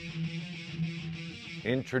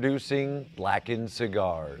Introducing Blackened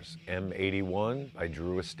Cigars, M81 by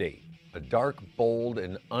Drew Estate. A dark, bold,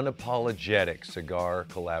 and unapologetic cigar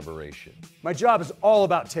collaboration. My job is all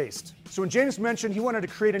about taste. So when James mentioned he wanted to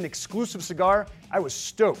create an exclusive cigar, I was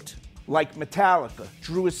stoked. Like Metallica,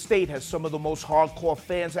 Drew Estate has some of the most hardcore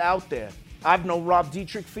fans out there. I've known Rob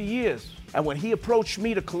Dietrich for years, and when he approached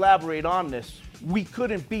me to collaborate on this, we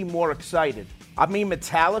couldn't be more excited. I mean,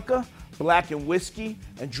 Metallica, Black and Whiskey,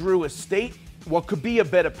 and Drew Estate, what could be a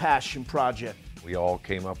better passion project? We all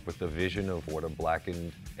came up with the vision of what a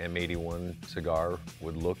blackened M81 cigar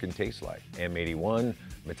would look and taste like. M81,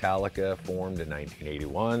 Metallica, formed in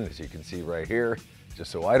 1981, as you can see right here,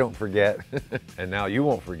 just so I don't forget. And now you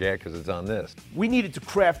won't forget because it's on this. We needed to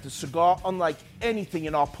craft a cigar unlike anything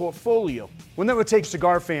in our portfolio. One that would take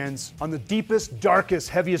cigar fans on the deepest, darkest,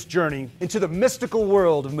 heaviest journey into the mystical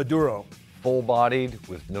world of Maduro. Full-bodied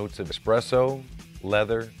with notes of espresso,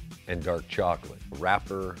 leather, and dark chocolate. A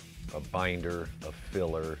wrapper, a binder, a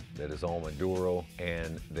filler that is all Maduro,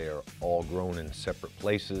 and they're all grown in separate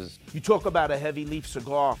places. You talk about a heavy leaf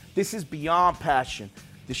cigar. This is beyond passion.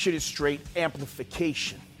 This shit is straight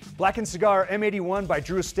amplification. Blackened Cigar M81 by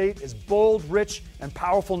Drew Estate is bold, rich, and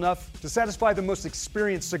powerful enough to satisfy the most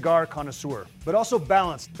experienced cigar connoisseur, but also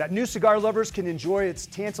balanced that new cigar lovers can enjoy its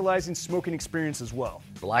tantalizing smoking experience as well.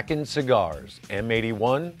 Blackened Cigars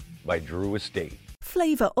M81 by Drew Estate.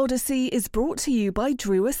 Flavor Odyssey is brought to you by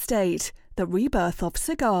Drew Estate, the rebirth of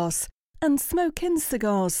cigars, and Smoke Inn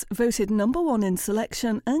Cigars, voted #1 in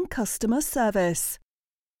selection and customer service.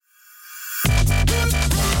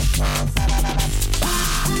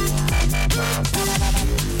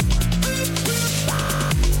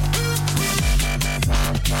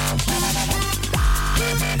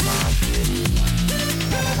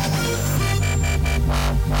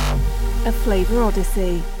 A Flavor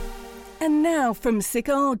Odyssey. And now from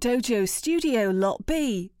Cigar Dojo Studio Lot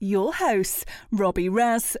B, your hosts, Robby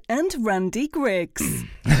Raz and Randy Griggs.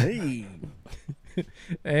 Hey.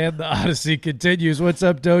 And the Odyssey continues. What's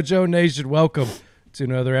up, Dojo Nation? Welcome to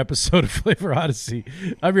another episode of Flavor Odyssey.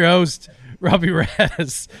 I'm your host, Robby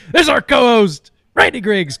Raz. There's our co-host, Randy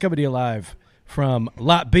Griggs, coming to you live from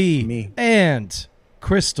Lot B and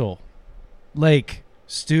Crystal Lake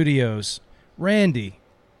Studios. Randy,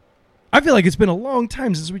 I feel like it's been a long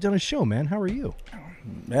time since we've done a show, man. How are you?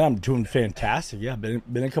 Man, I'm doing fantastic. Yeah, been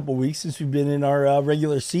a couple weeks since we've been in our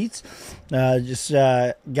regular seats. Just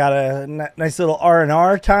got a nice little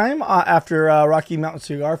R&R time after Rocky Mountain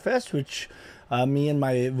Cigar Fest, which me and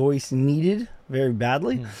my voice needed very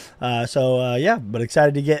badly. Yeah, but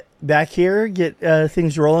excited to get back here, get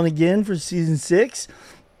things rolling again for season 6.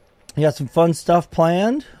 We got some fun stuff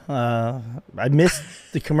planned. I missed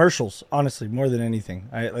the commercials, honestly, more than anything.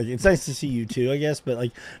 It's nice to see you too, I guess, but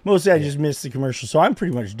mostly I just missed the commercials. So I'm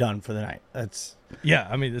pretty much done for the night. That's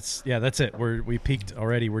it. We peaked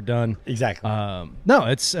already. We're done. Exactly. No,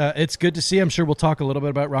 it's good to see. I'm sure we'll talk a little bit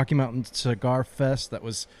about Rocky Mountain Cigar Fest. That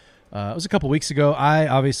was it was a couple weeks ago. I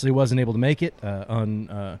obviously wasn't able to make it.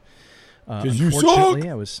 Because you suck.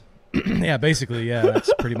 I was. Yeah, basically, yeah. That's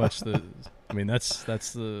pretty much the. I mean, that's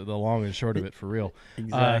the long and short of it for real.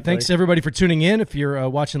 Exactly. Thanks to everybody for tuning in. If you're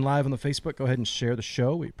watching live on the Facebook, go ahead and share the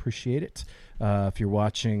show. We appreciate it. If you're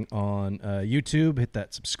watching on YouTube, hit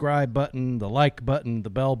that subscribe button, the like button, the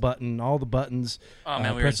bell button, all the buttons. Oh,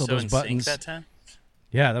 man, we press were all so those in buttons. sync that time.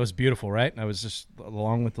 Yeah, that was beautiful, right? I was just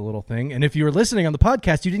along with the little thing. And if you were listening on the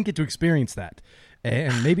podcast, you didn't get to experience that.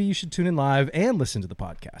 And maybe you should tune in live and listen to the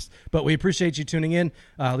podcast. But we appreciate you tuning in.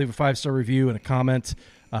 Leave a 5-star review and a comment.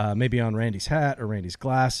 Maybe on Randy's hat or Randy's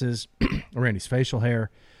glasses or Randy's facial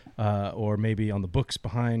hair, or maybe on the books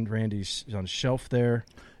behind Randy's on his shelf there,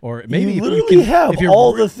 or maybe you literally have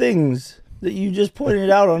all the things that you just pointed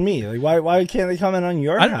out on me. Why can't they comment on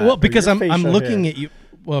your hat? Well, because I'm looking at you.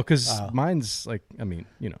 Well, because mine's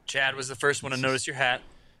Chad was the first one to notice your hat.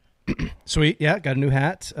 Sweet, yeah, got a new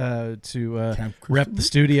hat to rep the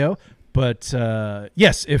studio. But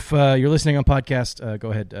yes, if you're listening on podcast,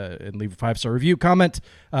 go ahead and leave a 5-star review, comment.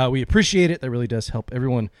 We appreciate it. That really does help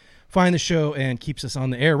everyone find the show and keeps us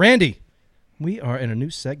on the air. Randy, we are in a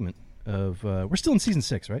new segment of. We're still in season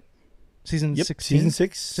 6, right? Season 16? Season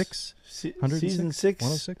 6. Season 6.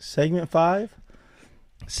 106. Segment 5.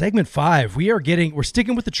 Segment 5. We're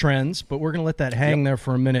sticking with the trends, but we're going to let that hang there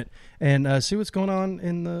for a minute and see what's going on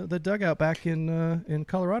in the dugout back in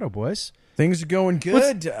Colorado, boys. Things are going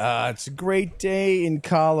good. It's a great day in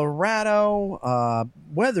Colorado.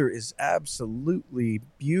 Weather is absolutely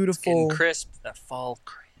beautiful. Getting crisp, that fall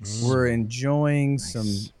crisp. We're enjoying some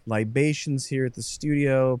libations here at the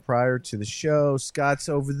studio prior to the show. Scott's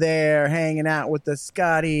over there hanging out with us.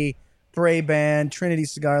 Scotty, Bray Band, Trinity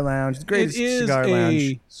Cigar Lounge, the greatest cigar lounge. It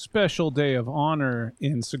is a special day of honor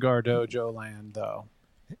in Cigar Dojo land, though.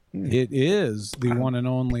 It is the one and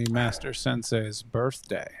only Master Sensei's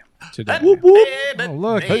birthday today. Oh,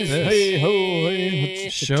 look.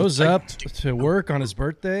 Shows up to work on his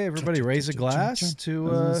birthday. Everybody raise a glass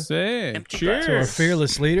to Cheers. our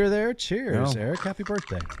fearless leader there. Cheers, Eric. Happy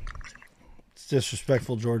birthday. It's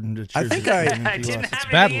disrespectful, Jordan, to cheers. It's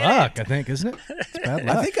bad luck, I think, isn't it? It's bad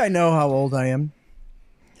luck. I think I know how old I am.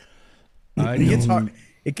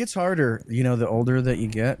 It gets harder, the older that you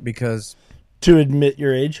get, because to admit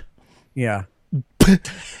your age. Yeah.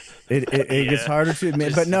 It gets harder to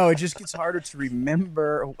admit, but no, it just gets harder to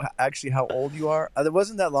remember actually how old you are. It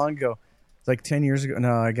wasn't that long ago. It's like 10 years ago.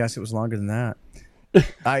 No, I guess it was longer than that.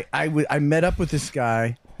 I met up with this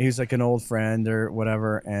guy. He was like an old friend or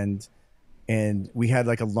whatever, and we had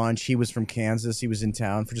like a lunch. He was from Kansas. He was in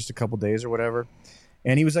town for just a couple days or whatever.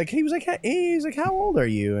 And he was like, how old are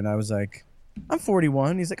you? And I was like, I'm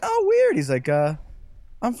 41. He's like, oh, weird. He's like,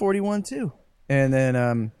 I'm 41 too. And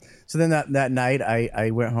then, so then that night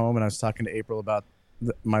I went home and I was talking to April about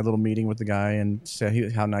my little meeting with the guy and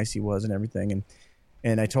said how nice he was and everything.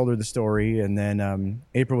 And I told her the story. And then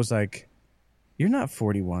April was like, you're not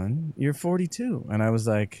 41, you're 42. And I was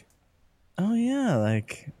like, oh yeah,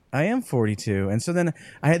 like I am 42. And so then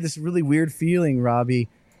I had this really weird feeling, Robby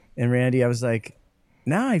and Randy. I was like,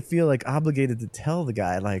 now I feel like obligated to tell the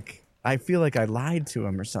guy, like I feel like I lied to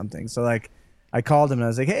him or something. So like I called him and I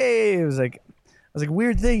was like, hey, I was like,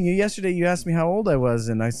 weird thing. Yesterday you asked me how old I was,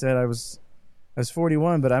 and I said I was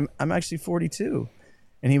 41, but I'm actually 42.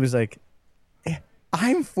 And he was like,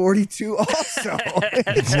 I'm 42 also.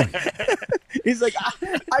 He's like,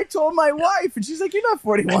 I told my wife, and she's like, you're not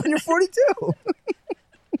 41, you're 42.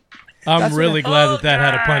 I'm really glad that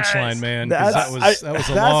had a punchline, man. That was a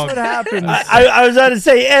long. That's what happens. I was about to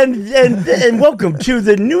say, and welcome to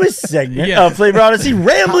the newest segment of Flavor Odyssey,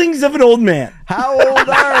 Ramblings of an Old Man. How old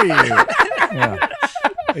are you? Yeah.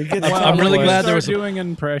 I'm really glad there was doing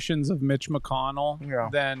impressions of Mitch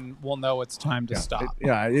McConnell. Then we'll know it's time to stop.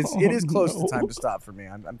 It is close to time to stop for me.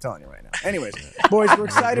 I'm telling you right now. Anyways, boys, we're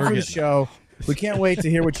excited for the show. We can't wait to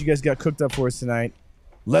hear what you guys got cooked up for us tonight.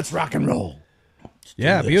 Let's rock and roll.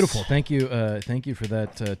 Yeah, beautiful. Thank you for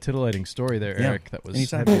that titillating story there, Eric. That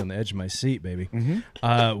was heavy on the edge of my seat, baby.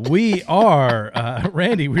 Mm-hmm. We are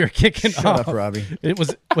Randy. We are kicking off. Shut up, Robby.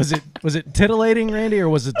 Was it titillating, Randy, or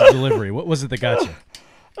was it the delivery? What was it that got you?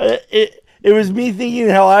 It was me thinking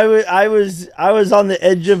how I was on the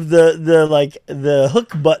edge of the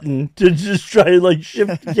hook button to just try to like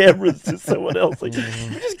shift the cameras to someone else. Like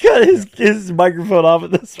just cut his microphone off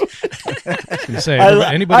at this one.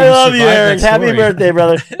 Anybody I love you, Eric. Happy birthday,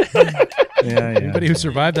 brother. Anybody who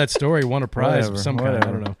survived that story won a prize of some kind. I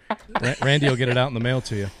don't know. Randy will get it out in the mail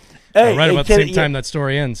to you. Hey, right about the same time that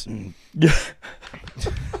story ends.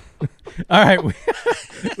 All right,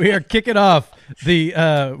 we are kicking off the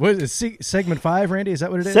what is it, segment 5, Randy? Is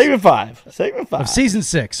that what it is? Segment 5 of season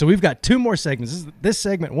 6. So we've got 2 more segments. This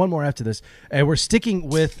segment, one more after this, and we're sticking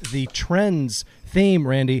with the trends theme,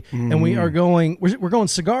 Randy. And we are going. We're going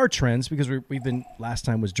cigar trends because we've been last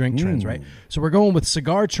time was drink trends, right? So we're going with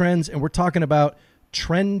cigar trends, and we're talking about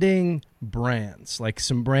trending brands, like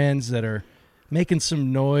some brands that are making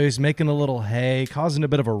some noise, making a little hay, causing a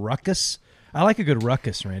bit of a ruckus. I like a good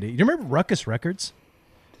ruckus, Randy. Do you remember Ruckus Records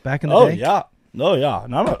back in the day? Oh yeah.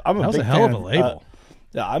 And I'm a that was big a hell fan of a label.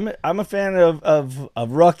 I'm a fan of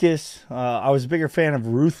Ruckus. I was a bigger fan of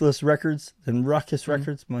Ruthless Records than Ruckus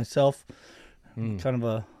Records myself. Kind of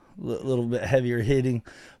a little bit heavier hitting,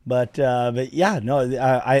 but yeah, no,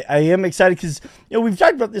 I am excited because we've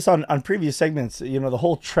talked about this on previous segments. The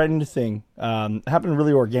whole trend thing happened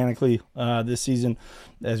really organically this season,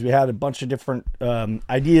 as we had a bunch of different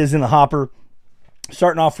ideas in the hopper.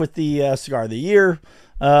 Starting off with the Cigar of the Year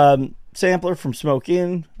sampler from Smoke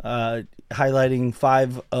Inn, highlighting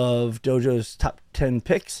 5 of Dojo's top 10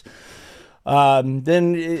 picks.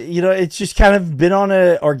 Then it's just kind of been on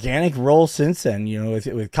an organic roll since then.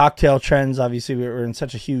 With cocktail trends, obviously we're in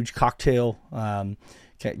such a huge cocktail kind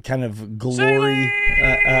of glory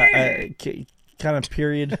kind of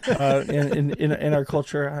period in our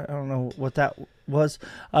culture. I don't know what that was.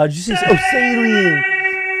 Did you say saline?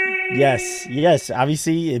 Yes.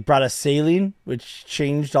 Obviously, it brought us saline, which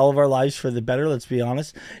changed all of our lives for the better. Let's be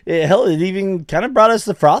honest. It even kind of brought us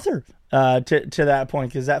the frother to that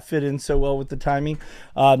point, because that fit in so well with the timing.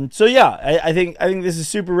 So yeah, I think this is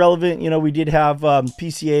super relevant. We did have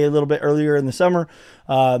PCA a little bit earlier in the summer,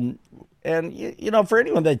 and for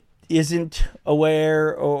anyone that isn't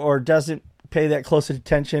aware or doesn't pay that close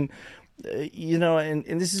attention,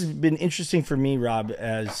 and this has been interesting for me, Rob,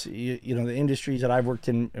 as you know, the industries that I've worked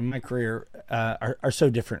in my career are so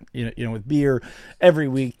different. With beer, every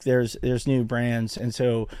week there's new brands, and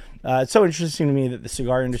so it's so interesting to me that the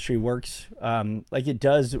cigar industry works like it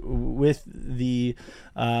does, with the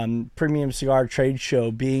Premium Cigar Trade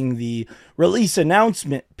Show being the release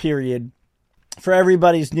announcement period for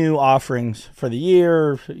everybody's new offerings for the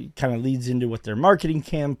year. It kind of leads into what their marketing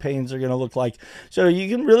campaigns are going to look like. So you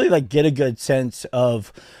can really get a good sense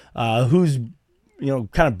of who's, kind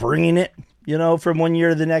of bringing it, from one year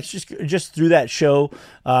to the next, just through that show.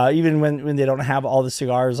 Even when they don't have all the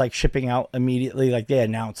cigars shipping out immediately, they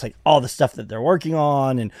announce all the stuff that they're working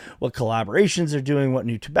on and what collaborations they're doing, what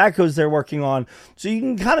new tobaccos they're working on. So you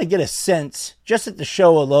can kind of get a sense just at the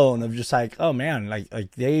show alone of just oh man,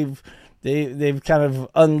 they've kind of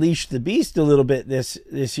unleashed the beast a little bit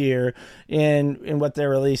this year in what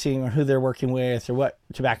they're releasing, or who they're working with, or what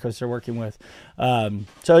tobaccos they're working with.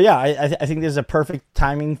 So yeah, I think there's a perfect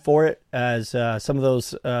timing for it, as some of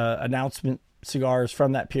those announcement cigars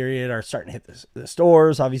from that period are starting to hit the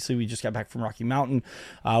stores. Obviously, we just got back from Rocky Mountain,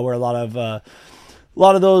 where a lot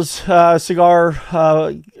of those cigar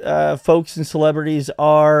folks and celebrities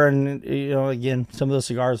are, and again, some of those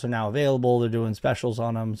cigars are now available. They're doing specials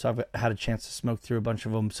on them, so I've had a chance to smoke through a bunch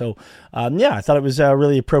of them. So I thought it was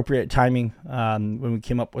really appropriate timing when we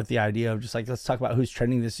came up with the idea of just let's talk about who's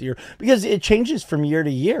trending this year, because it changes from year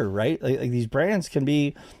to year, right? These brands can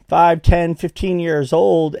be 5, 10, 15 years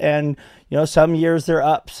old, and some years they're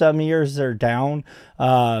up, some years they're down,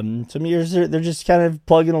 some years they're just kind of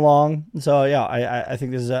plugging along. So yeah, I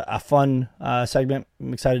think this is a fun segment.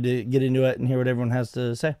 I'm excited to get into it and hear what everyone has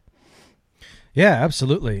to say. Yeah,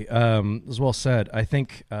 absolutely. As well said. I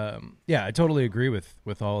think, I totally agree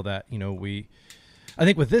with all of that. I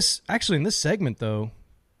think with this, actually in this segment though,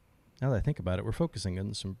 now that I think about it, we're focusing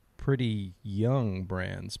on some pretty young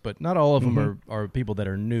brands, but not all of them are people that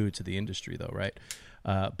are new to the industry though, right?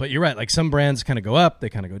 But you're right. Some brands kind of go up, they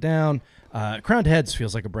kind of go down. Crowned Heads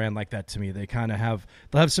feels like a brand like that to me. They kind of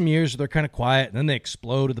they'll have some years where they're kind of quiet, and then they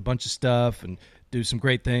explode with a bunch of stuff and do some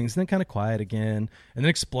great things, and then kind of quiet again, and then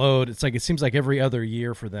explode. It seems like every other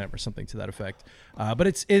year for them, or something to that effect. But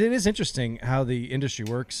it is interesting how the industry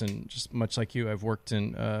works, and just much like you, I've worked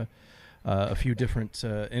in a few different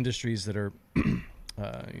industries that are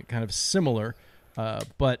kind of similar,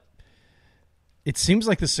 but it seems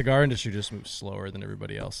like the cigar industry just moves slower than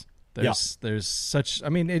everybody else. There's such,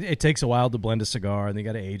 it takes a while to blend a cigar, and you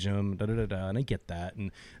got to age them, and I get that.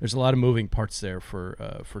 And there's a lot of moving parts there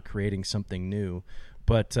for creating something new.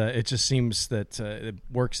 But it just seems that it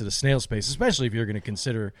works at a snail's pace, especially if you're going to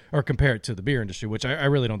consider or compare it to the beer industry, which I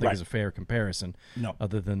really don't think is a fair comparison. No.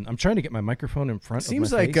 Other than, I'm trying to get my microphone in front of my face.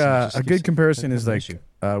 Seems like a good comparison is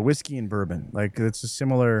whiskey and bourbon. It's a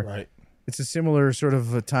similar... Right. It's a similar sort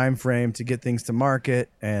of a time frame to get things to market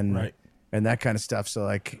and that kind of stuff.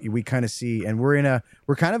 So we kind of see, and we're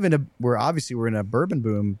obviously in a bourbon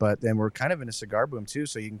boom, but then we're kind of in a cigar boom too.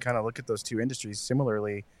 So you can kind of look at those two industries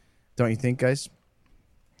similarly, don't you think, guys?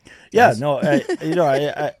 Yeah, no,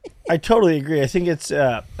 I totally agree. I think that's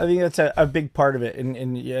a big part of it,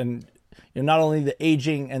 and not only the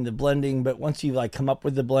aging and the blending, but once you come up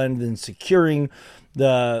with the blend, then securing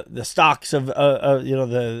the stocks of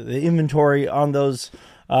the inventory on those,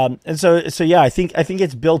 and so yeah, I think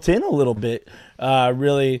it's built in a little bit,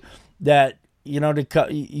 really, that you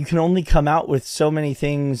can only come out with so many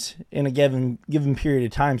things in a given period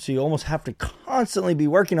of time, so you almost have to constantly be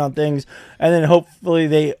working on things, and then hopefully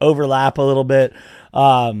they overlap a little bit.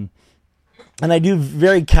 And I do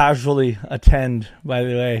very casually attend, by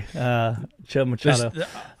the way, Joe Machado.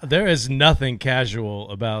 There is nothing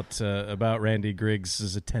casual about Randy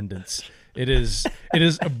Griggs' attendance. It is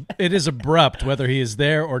abrupt whether he is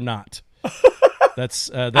there or not. That's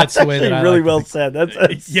the way that I really like well said.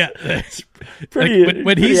 That's pretty.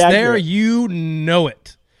 When he's accurate. There, you know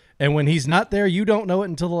it, and when he's not there, you don't know it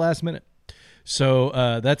until the last minute.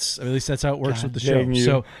 So that's at least that's how it works with the show. You.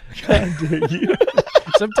 So God dang you.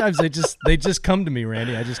 Sometimes they just come to me,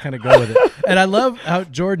 Randy. I just kind of go with it. And I love how,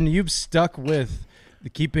 Jordan, you've stuck with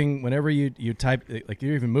the keeping, whenever you type,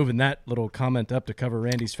 you're even moving that little comment up to cover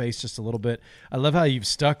Randy's face just a little bit. I love how you've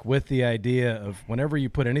stuck with the idea of whenever you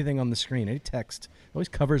put anything on the screen, any text, it always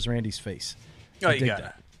covers Randy's face. Oh, you got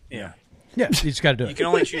it. Yeah. Yeah, you just got to do it. You can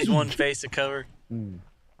only choose one face to cover. Yeah.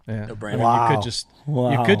 No brainer.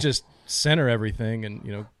 You could just center everything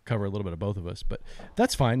and cover a little bit of both of us, but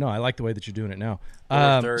that's fine. No, I like the way that you're doing it now.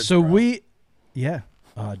 Third, so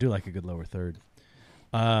I do like a good lower third.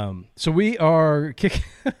 So we are kicking.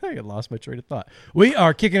 I lost my train of thought. We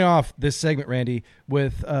are kicking off this segment, Randy,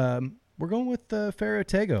 with we're going with Ferio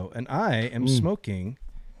Tego, and I am smoking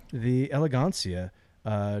the Elegancia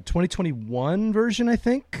 2021 version, I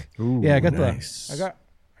think. Ooh, yeah, I got nice.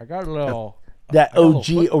 I got a little that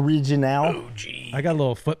OG original. I got a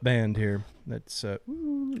little footband here. That's a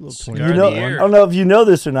little Cigar 20. of the I year. don't know if you know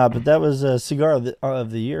this or not, but that was a cigar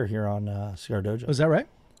of the year here on Cigar Dojo. Was that right?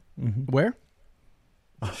 Where?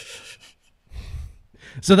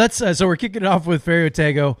 So that's so we're kicking it off with Ferio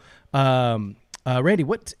Tego. Randy,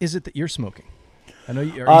 what is it that you're smoking? I know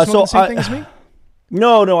you are you smoking the same thing as me?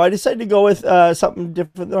 No, I decided to go with something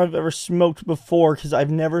different than I've ever smoked before because I've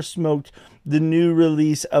never smoked the new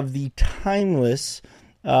release of the Timeless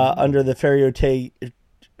under the Ferio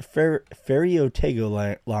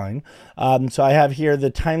Tego line. So I have here the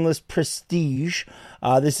Timeless Prestige.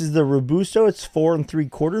 This is the Robusto. It's 4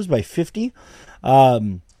 3/4 by 50.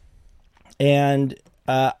 And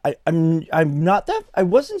I'm not that. I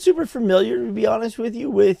wasn't super familiar, to be honest with you,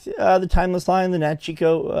 with the Timeless line, the Nat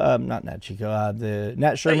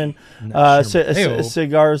Sherman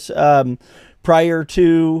cigars prior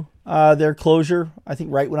to their closure. I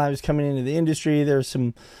think right when I was coming into the industry, there was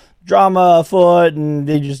some drama afoot, and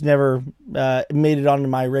they just never made it onto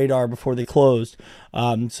my radar before they closed.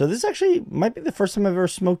 So this actually might be the first time I've ever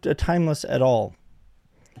smoked a Timeless at all.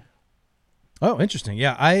 Oh, interesting.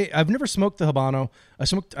 Yeah, I've never smoked the Habano. I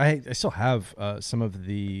still have some of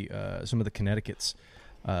the Connecticut's.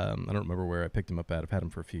 I don't remember where I picked them up at. I've had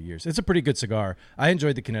them for a few years. It's a pretty good cigar. I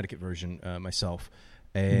enjoyed the Connecticut version myself,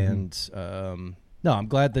 and no, I'm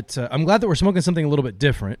glad that we're smoking something a little bit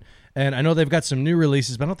different. And I know they've got some new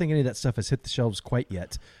releases, but I don't think any of that stuff has hit the shelves quite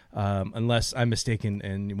yet, unless I'm mistaken.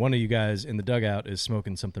 And one of you guys in the dugout is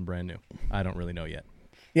smoking something brand new. I don't really know yet.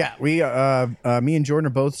 Yeah, we me and Jordan are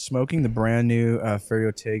both smoking the brand new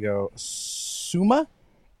Ferio Tego Summa.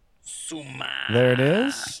 There it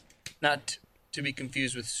is. Not to be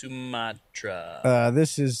confused with Sumatra.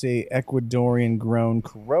 This is a Ecuadorian grown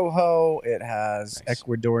Corojo. It has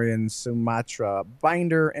Ecuadorian Sumatra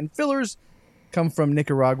binder and fillers. Come from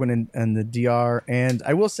Nicaraguan and the DR. And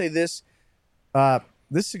I will say this: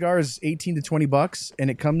 this cigar is $18 to $20, and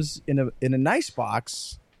it comes in a nice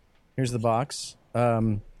box. Here's the box.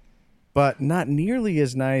 But not nearly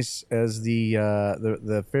as nice as the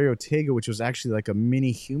Ferio Tego, which was actually like a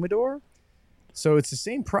mini humidor. So it's the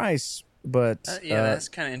same price, but that's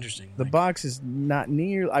kind of interesting. The box is not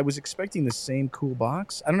near. I was expecting the same cool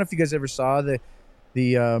box. I don't know if you guys ever saw the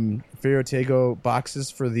Ferio Tego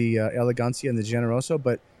boxes for the Elegancia and the Generoso,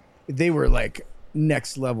 but they were like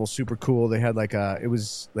next level, super cool. They had like a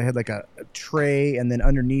tray, and then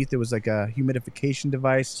underneath there was like a humidification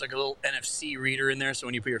device. It's like a little NFC reader in there, so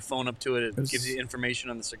when you put your phone up to it, it gives you information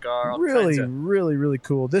on the cigar. Really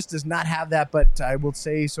cool. This does not have that, but I will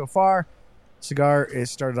say so far, cigar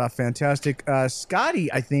is started off fantastic.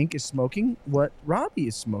 Scotty, I think, is smoking what Robby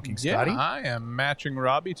is smoking. Scotty? Yeah, I am matching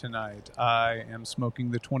Robby tonight. I am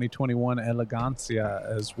smoking the 2021 Elegancia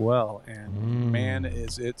as well, and man,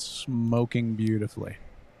 is it smoking beautifully.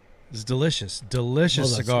 It's delicious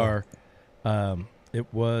cigar.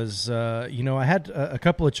 It was, I had a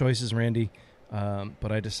couple of choices, Randy,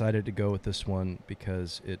 but I decided to go with this one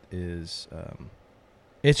because it is,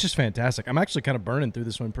 it's just fantastic. I'm actually kind of burning through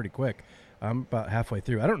this one pretty quick. I'm about halfway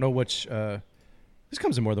through. I don't know which. This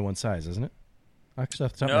comes in more than one size, isn't it? Actually,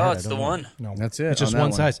 off the top of my head, it's the one. No, that's it. It's just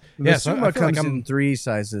one size. The Yeah, so Summa I feel like comes I'm in 3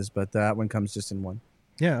 sizes, but that one comes just in 1.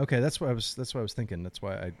 Yeah, okay, that's what I was thinking. That's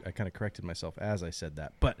why I kind of corrected myself as I said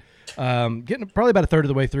that. But getting probably about a third of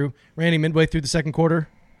the way through. Randy, midway through the second quarter.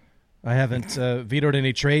 I haven't vetoed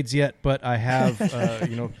any trades yet, but I have,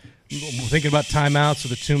 thinking about timeouts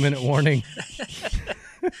with a 2-minute warning.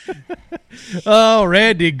 Oh,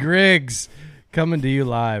 Randy Griggs coming to you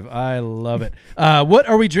live. I love it. What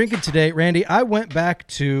are we drinking today, Randy? I went back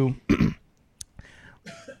to...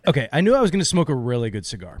 Okay, I knew I was going to smoke a really good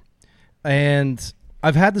cigar. And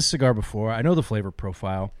I've had this cigar before. I know the flavor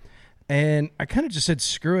profile. And I kind of just said,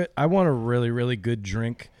 screw it. I want a really, really good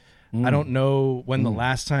drink. I don't know when the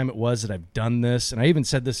last time it was that I've done this. And I even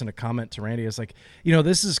said this in a comment to Randy. I was like,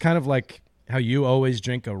 this is kind of like how you always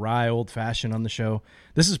drink a rye old-fashioned on the show.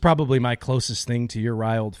 This is probably my closest thing to your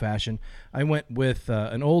rye old-fashioned. I went with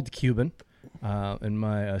an old Cuban in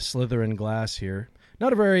my Slytherin glass here.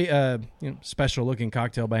 Not a very special-looking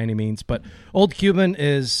cocktail by any means, but old Cuban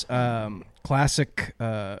is classic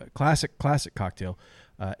cocktail.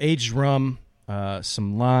 Aged rum,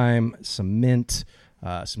 some lime, some mint,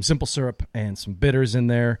 some simple syrup, and some bitters in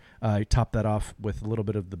there. You top that off with a little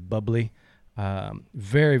bit of the bubbly.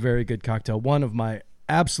 Very, very good cocktail. One of my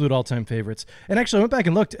absolute all-time favorites. And actually, I went back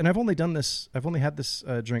and looked, and I've only had this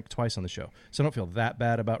drink twice on the show, so I don't feel that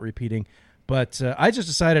bad about repeating. But I just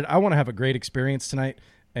decided I want to have a great experience tonight,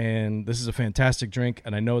 and this is a fantastic drink,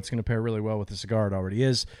 and I know it's going to pair really well with the cigar. It already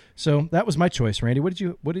is. So that was my choice, Randy. What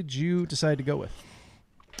did you decide to go with?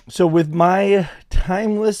 So with my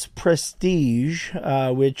Timeless Prestige,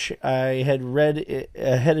 which I had read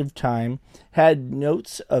ahead of time, had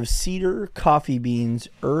notes of cedar, coffee beans,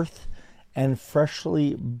 earth, and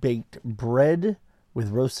freshly baked bread with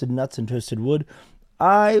roasted nuts and toasted wood.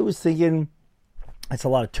 I was thinking it's a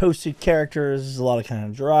lot of toasted characters, a lot of kind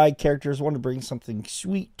of dry characters. I wanted to bring something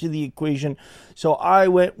sweet to the equation. So I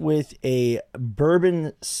went with a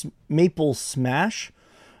bourbon maple smash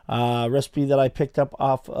recipe that I picked up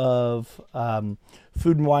off of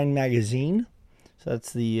Food and Wine magazine. So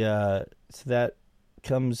that's so that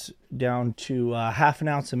comes down to half an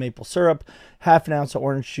ounce of maple syrup, half an ounce of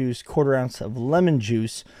orange juice, quarter ounce of lemon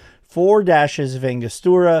juice, 4 dashes of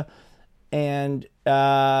Angostura, and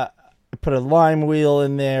I put a lime wheel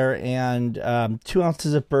in there, and 2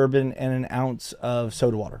 ounces of bourbon and an ounce of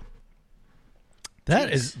soda water.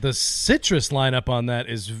 That is the citrus lineup on that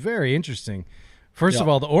is very interesting. First of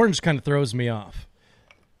all, the orange kind of throws me off,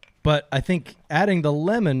 but I think adding the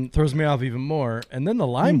lemon throws me off even more. And then the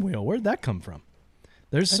lime wheel, where'd that come from?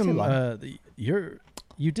 There's some.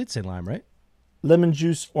 You did say lime, right? Lemon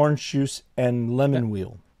juice, orange juice, and lemon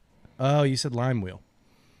wheel. Oh, you said lime wheel.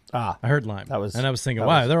 I heard lime. I was thinking,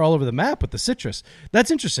 wow, they're all over the map with the citrus.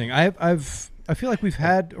 That's interesting. I feel like we've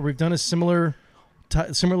done a similarly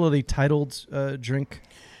titled drink.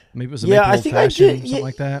 Maybe it was a maple I think old-fashioned, I did something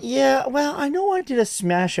like that. Yeah, well, I know I did a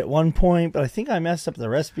smash at one point, but I think I messed up the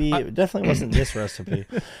recipe. It definitely wasn't this recipe.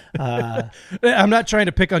 I'm not trying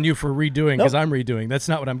to pick on you for redoing because I'm redoing. That's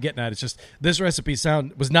not what I'm getting at. It's just this recipe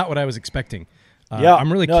was not what I was expecting.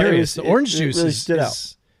 I'm really curious. The orange juice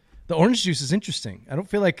the orange juice is interesting. I don't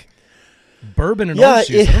feel like bourbon and orange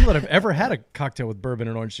juice. I don't know that I've ever had a cocktail with bourbon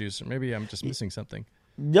and orange juice, or maybe I'm just missing something.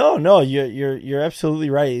 No, you're absolutely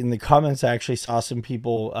right. In the comments, I actually saw some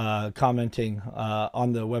people commenting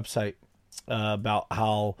on the website about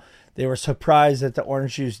how they were surprised that the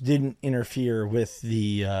orange juice didn't interfere with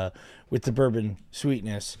the bourbon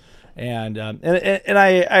sweetness. And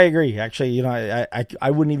I agree. Actually,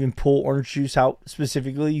 I wouldn't even pull orange juice out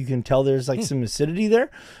specifically. You can tell there's like some acidity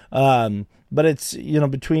there, but it's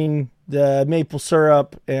between the maple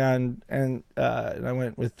syrup and I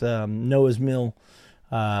went with Noah's Mill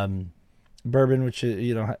bourbon, which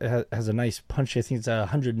has a nice punch. I think it's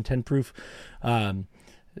 110 proof,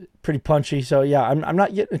 pretty punchy. So yeah, I'm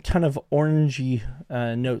not getting a ton of orangey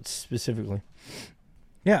notes specifically.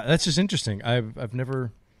 Yeah, that's just interesting. I've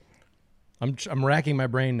never. I'm racking my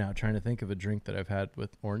brain now trying to think of a drink that I've had with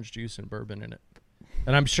orange juice and bourbon in it,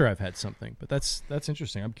 and I'm sure I've had something. But that's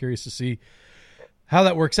interesting. I'm curious to see how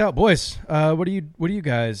that works out, boys. What are you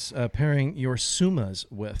guys pairing your Summas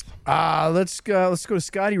with? Let's go to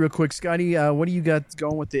Scotty real quick. Scotty, what do you got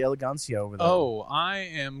going with the Elegancia over there? Oh, I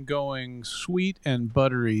am going sweet and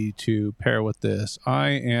buttery to pair with this. I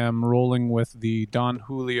am rolling with the Don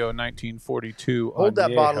Julio 1942. Hold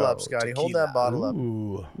that bottle up, Scotty. Tequila. Hold that bottle up.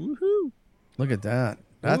 Woohoo! Look at that.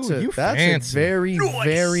 That's a very,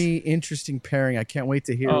 very interesting pairing. I can't wait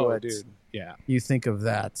to hear what you think of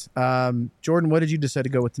that. Jordan, what did you decide to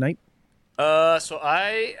go with tonight? So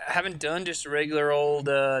I haven't done just a regular old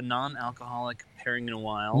non-alcoholic pairing in a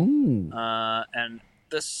while. And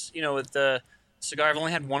this, with the cigar, I've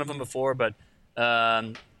only had one of them before, but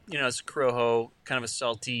it's Corojo, kind of a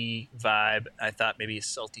salty vibe. I thought maybe a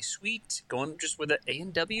salty sweet, going just with an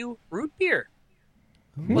A&W root beer.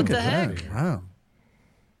 What the heck? Wow.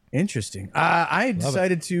 Interesting. I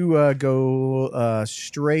decided to go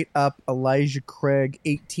straight up Elijah Craig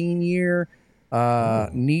 18-year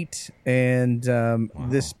neat, and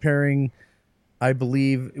this pairing, I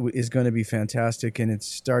believe, is going to be fantastic. And it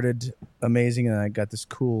started amazing, and I got this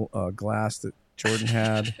cool glass that Jordan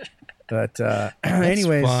had. But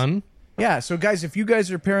anyways, fun. Yeah. So guys, if you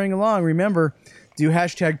guys are pairing along, remember, do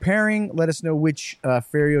 #pairing. Let us know which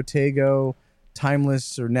Ferio Tego,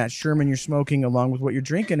 Timeless, or Nat Sherman you're smoking, along with what you're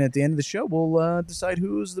drinking. At the end of the show, we'll decide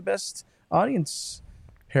who's the best audience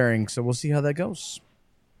pairing. So we'll see how that goes.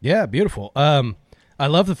 Yeah, beautiful. I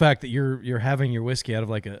love the fact that you're having your whiskey out of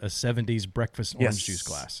like a 70s breakfast orange juice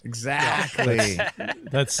glass. Exactly.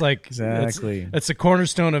 That's like exactly. That's the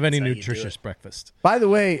cornerstone of any nutritious breakfast. By the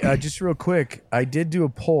way, just real quick, I did do a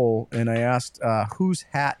poll and I asked whose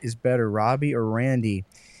hat is better, Robby or Randy?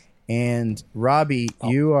 And Robby,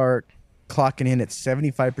 you are clocking in at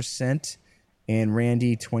 75% and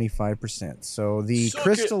Randy 25%. So the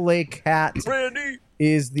Crystal Lake hat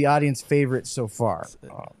is the audience favorite so far.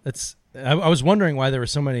 I was wondering why there were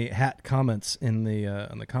so many hat comments in the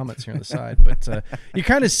on the comments here on the side, but you're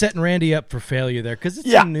kind of setting Randy up for failure there because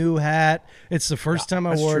it's a new hat. It's the first time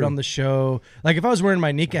I wore it on the show. Like if I was wearing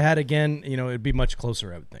my Nika hat again, it'd be much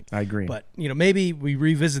closer, I would think. I agree. But maybe we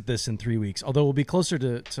revisit this in 3 weeks. Although we'll be closer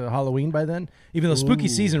to Halloween by then. Even though spooky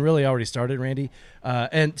season really already started, Randy.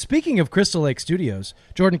 And speaking of Crystal Lake Studios,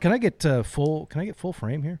 Jordan, can I get full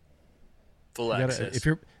frame here? Full access.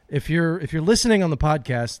 If you're listening on the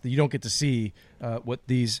podcast, you don't get to see what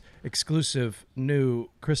these exclusive new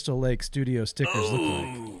Crystal Lake Studio stickers look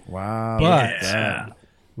like. Wow! But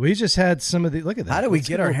we just had some of the. Look at that. How do we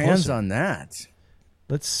get our hands on that?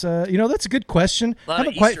 Let's. That's a good question.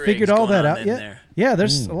 Haven't quite Easter figured eggs all that going on out in yet. there. Yeah,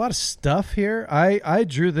 there's a lot of stuff here. I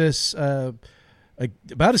drew this.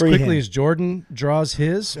 About as Freehand. quickly as Jordan draws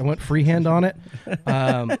his. I went freehand on it.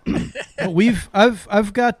 I've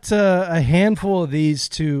got a handful of these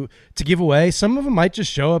to give away. Some of them might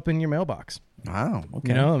just show up in your mailbox. Wow.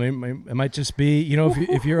 Okay. It might just be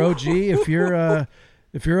if you're OG, if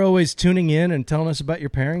you're always tuning in and telling us about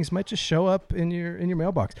your pairings, it might just show up in your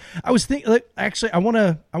mailbox. I was thinking, actually, I want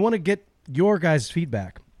to get your guys'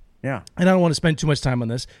 feedback. Yeah. And I don't want to spend too much time on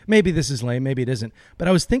this. Maybe this is lame, maybe it isn't. But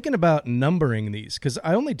I was thinking about numbering these because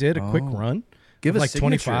I only did a quick run. Give of us like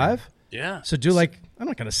 25. Yeah. So do I'm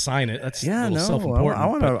not going to sign it. That's a little no. self-important.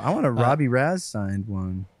 I want a Robby Raz signed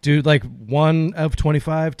one. Do like 1 of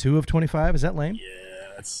 25, 2 of 25. Is that lame? Yeah,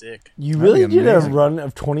 that's sick. You That'd really be did a amazing. run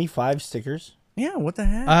of 25 stickers? Yeah. What the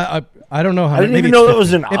heck? I don't know how. I didn't maybe even know it's that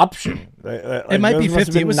was 50. an option. It might be must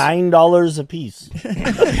have 50. been It was $9 a piece.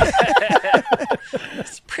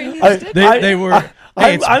 It's premium stick. They were.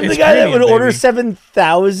 I'm the guy that would order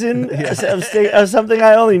 7,000 of something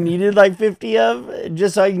I only needed like 50 of,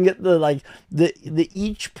 just so I can get the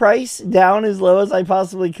each price down as low as I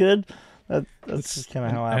possibly could. That's just kind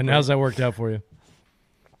of how I. And operate. how's that worked out for you?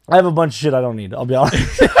 I have a bunch of shit I don't need. I'll be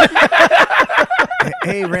honest.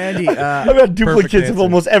 Hey, Randy. I've got duplicates of answer.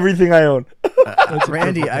 almost everything I own.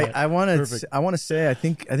 Randy, I want to say I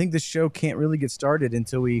think this show can't really get started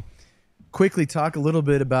until we quickly talk a little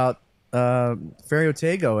bit about Ferio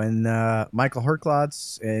Tego and Michael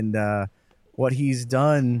Herklots and what he's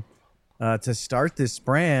done to start this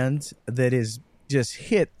brand that is just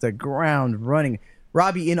hit the ground running.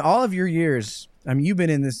 Robby, in all of your years, I mean, you've been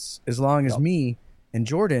in this as long as me and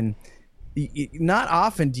Jordan. Not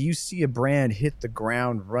often do you see a brand hit the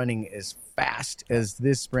ground running as fast as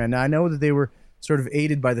this brand. Now, I know that they were sort of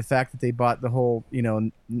aided by the fact that they bought the whole,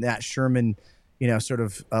 Nat Sherman, sort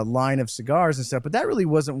of line of cigars and stuff, but that really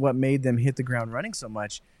wasn't what made them hit the ground running so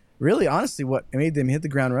much. Really, honestly, what made them hit the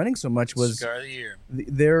ground running so much was Cigar of the year.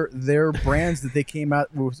 Their brands that they came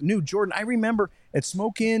out with new. Jordan, I remember at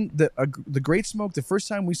Smoke Inn, the Great Smoke, the first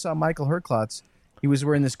time we saw Michael Herklots, he was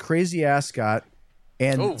wearing this crazy ascot.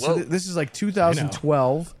 And this is like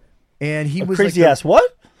 2012, and he was Crazy like ass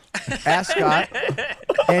what? ascot,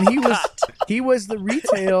 and he was the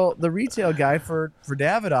retail guy for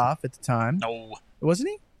Davidoff at the time. No. Wasn't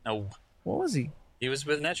he? No. What was he? He was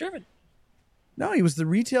with Nat Sherman. No, he was the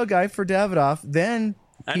retail guy for Davidoff. Then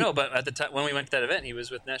I know, but at the time when we went to that event, he was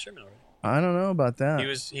with Nat Sherman already. I don't know about that.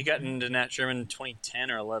 He got into Nat Sherman in 2010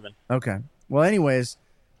 or 11. Okay. Well, anyways,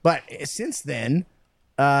 but since then,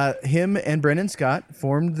 him and Brendan Scott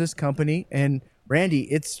formed this company, and Randy,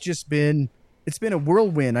 it's been a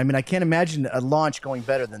whirlwind. I mean, I can't imagine a launch going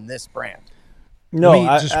better than this brand. No,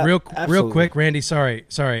 real absolutely. quick, Randy. Sorry,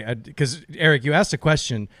 because Eric, you asked a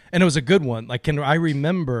question, and it was a good one. Like, can I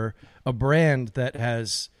remember a brand that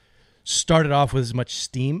has started off with as much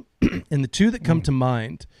steam? And the two that come to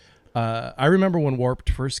mind, I remember when Warped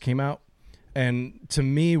first came out, and to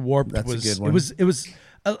me, Warped That's was a good one. it was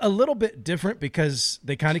a little bit different because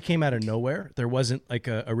they kind of came out of nowhere. There wasn't like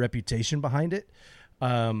a reputation behind it.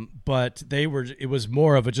 But it was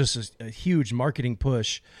more of just a huge marketing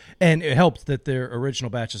push, and it helped that their original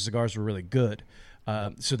batch of cigars were really good.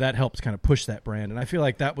 So that helped kind of push that brand. And I feel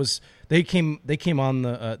like they came on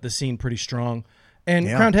the scene pretty strong, and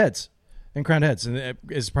Crowned Heads and it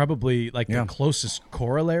is probably like the closest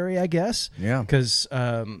corollary, I guess. Yeah. Because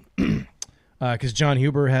John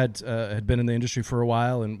Huber had been in the industry for a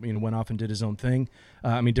while and went off and did his own thing.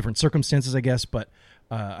 Different circumstances, I guess, but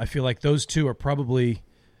I feel like those two are probably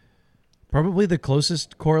the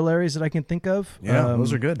closest corollaries that I can think of. Yeah,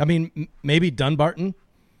 those are good. Maybe Dunbarton.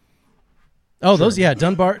 Oh, those,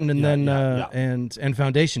 Dunbarton, and then and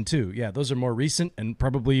Foundation too. Yeah, those are more recent and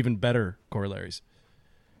probably even better corollaries.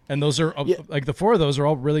 And those are like the four of those are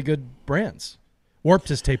all really good brands. Warped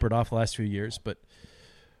has tapered off the last few years, but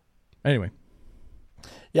anyway.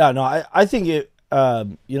 Yeah, no, I think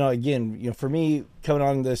again, for me coming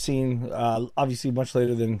on the scene, obviously much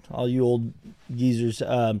later than all you old geezers.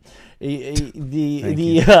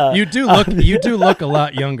 You do look a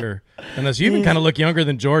lot younger than us. You even kind of look younger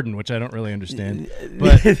than Jordan, which I don't really understand.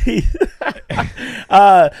 But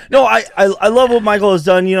no, I love what Michael has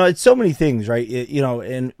done. It's so many things, right?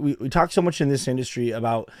 And we talk so much in this industry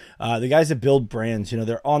about the guys that build brands.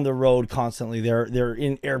 They're on the road constantly. They're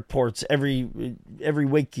in airports every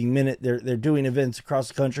waking minute. They're doing events across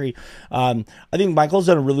the country. I think Michael's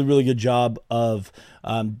done a really, really good job of,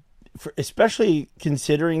 especially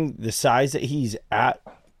considering the size that he's at.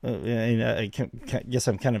 And I guess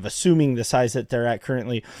I'm kind of assuming the size that they're at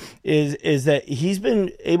currently is that he's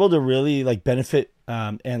been able to really benefit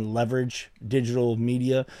and leverage digital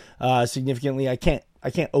media significantly. I can't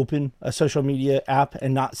open a social media app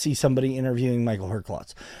and not see somebody interviewing Michael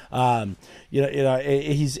Herklots.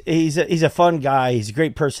 He's a fun guy. He's a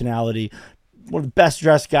great personality. One of the best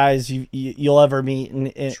dressed guys you'll ever meet in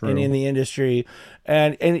the industry,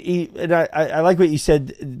 and I like what you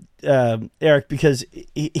said, Eric, because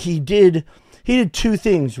he did two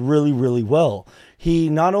things really, really well. He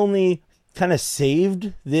not only kind of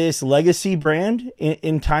saved this legacy brand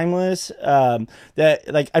in Timeless,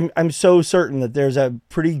 that I'm so certain that there's a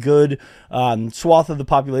pretty good swath of the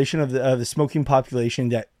population of the smoking population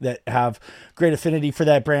that have great affinity for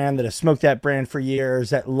that brand, that have smoked that brand for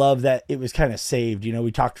years, that love that it was kind of saved.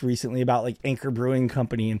 We talked recently about Anchor Brewing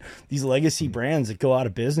Company and these legacy brands that go out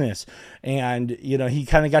of business, and he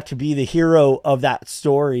kind of got to be the hero of that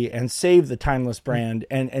story and save the Timeless brand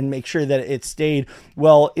and make sure that it stayed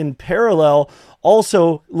well. In parallel,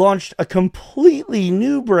 also launched a completely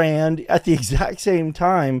new brand at the exact same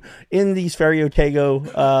time in these Ferio Tego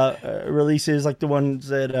releases, like the ones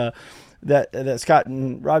that Scott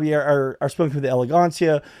and Robby are smoking with the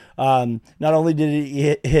Elegancia. Not only did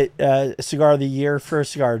he hit Cigar of the Year for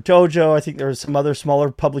Cigar Dojo, I think there was some other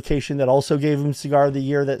smaller publication that also gave him Cigar of the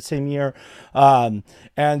Year that same year.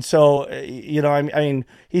 And so, I mean,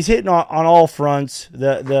 he's hitting on all fronts.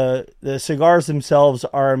 The cigars themselves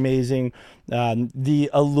are amazing. The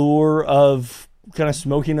allure of kind of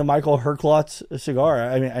smoking a Michael Herklots cigar,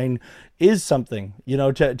 I mean, is something,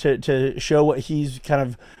 to show what he's kind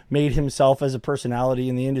of made himself as a personality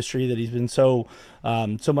in the industry, that he's been so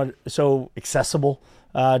accessible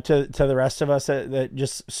to the rest of us that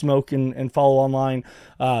just smoke and follow online.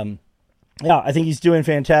 I think he's doing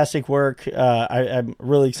fantastic work. I'm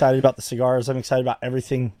really excited about the cigars. I'm excited about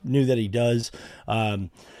everything new that he does.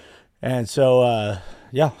 And so,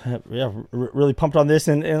 really pumped on this.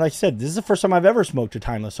 And like I said, this is the first time I've ever smoked a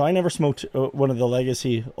Timeless. So I never smoked one of the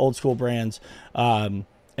legacy old school brands. And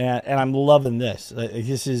I'm loving this.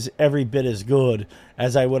 This is every bit as good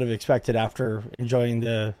as I would have expected after enjoying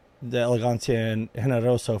the Elegancia and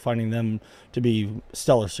Generoso, finding them to be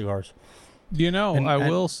stellar cigars. I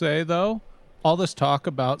will say, though, all this talk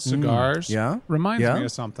about cigars reminds me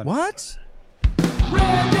of something. What?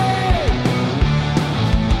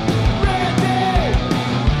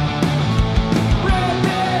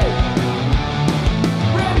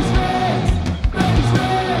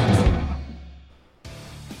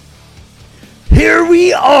 Here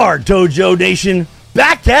we are, Dojo Nation,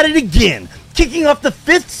 back at it again, kicking off the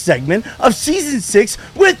 5th segment of Season 6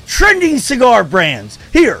 with trending cigar brands,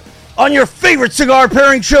 here on your favorite cigar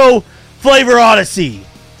pairing show, Flavor Odyssey.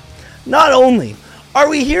 Not only are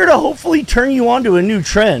we here to hopefully turn you on to a new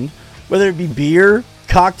trend, whether it be beer,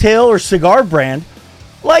 cocktail, or cigar brand,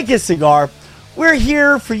 like a cigar, we're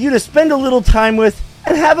here for you to spend a little time with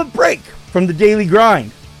and have a break from the daily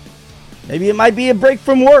grind. Maybe it might be a break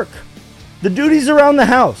from work, the duties around the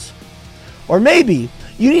house. Or maybe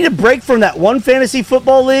you need a break from that one fantasy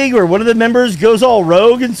football league where one of the members goes all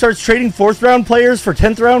rogue and starts trading 4th round players for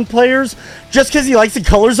 10th round players just because he likes the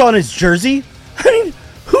colors on his jersey. I mean,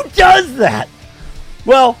 who does that?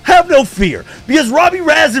 Well, have no fear, because Robby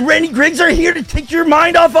Raz and Randy Griggs are here to take your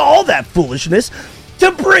mind off of all that foolishness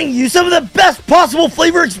to bring you some of the best possible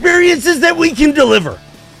flavor experiences that we can deliver.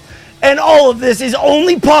 And all of this is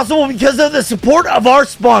only possible because of the support of our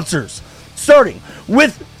sponsors, starting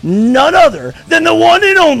with none other than the one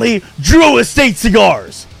and only Drew Estate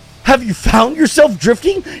Cigars. Have you found yourself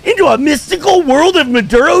drifting into a mystical world of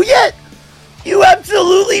Maduro yet? You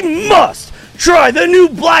absolutely must try the new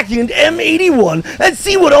blackened M81 and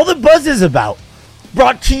see what all the buzz is about.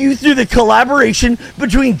 Brought to you through the collaboration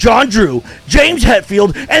between John Drew, James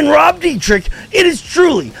Hetfield, and Rob Dietrich, it is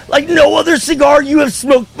truly like no other cigar you have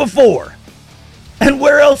smoked before. And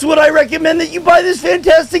where else would I recommend that you buy this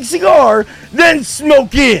fantastic cigar than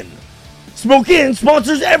Smoke Inn? Smoke Inn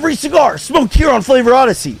sponsors every cigar smoked here on Flavor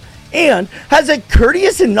Odyssey. and has a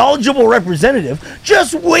courteous and knowledgeable representative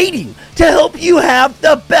just waiting to help you have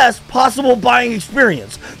the best possible buying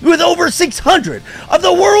experience with over 600 of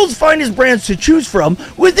the world's finest brands to choose from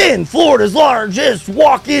within Florida's largest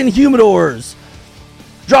walk-in humidors.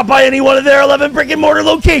 Drop by any one of their 11 brick-and-mortar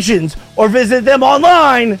locations or visit them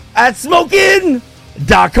online at smokin.com.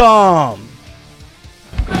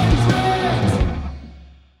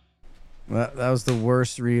 That was the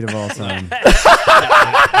worst read of all time.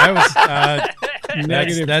 That was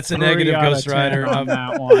that's a negative Ghost Rider on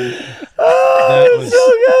that one. That was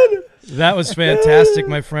So good. That was fantastic,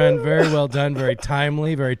 my friend. Very well done. Very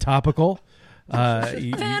timely. Very topical.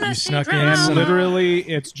 You snuck in some, Literally,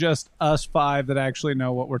 it's just us five that actually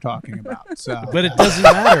know what we're talking about. So, but it doesn't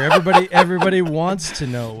matter. Everybody wants to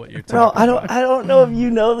know what you're talking about. I don't know if you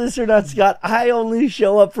know this or not, Scott. I only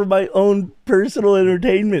show up for my own personal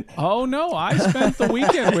entertainment. oh no, I spent the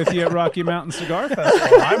weekend with you at Rocky Mountain Cigar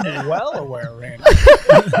Festival. I'm well aware, Randy.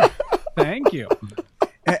 Thank you.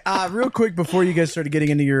 Real quick before you guys started getting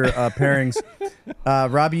into your pairings,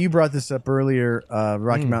 Robbie, you brought this up earlier,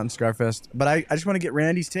 Rocky Mountain Cigar Fest, but I just want to get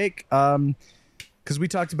Randy's take because we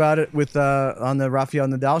talked about it with on the Rafael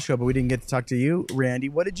Nadal show, but we didn't get to talk to you, Randy.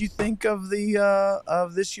 What did you think of the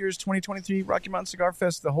of this year's 2023 Rocky Mountain Cigar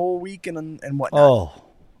Fest, the whole week and whatnot? Oh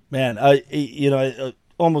man,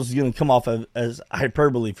 almost going to come off as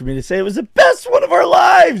hyperbole for me to say it was the best one of our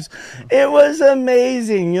lives. It was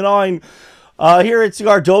amazing, here at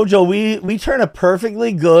Cigar Dojo, we turn a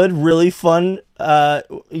perfectly good, really fun,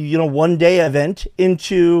 one-day event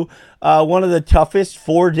into one of the toughest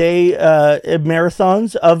 4-day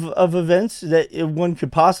marathons of events that one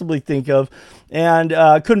could possibly think of, and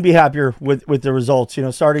couldn't be happier with the results.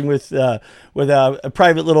 Starting with a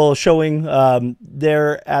private little showing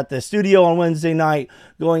there at the studio on Wednesday night,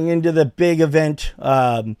 going into the big event,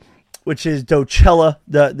 which is Docella,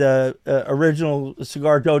 the original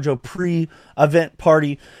Cigar Dojo pre-event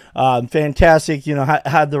party. Fantastic,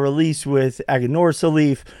 had the release with Aganorsa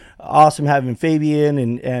Leaf. Awesome having Fabian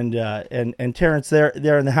and Terrence there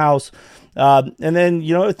in the house. And then,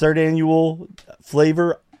 third annual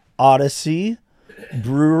Flavor Odyssey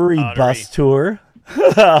Brewery Bus Tour.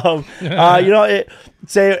 It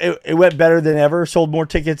went better than ever. Sold more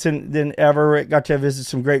tickets than ever. It got to visit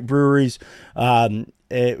some great breweries.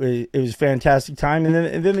 It was a fantastic time, and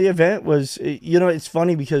then the event was. It's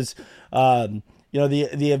funny because the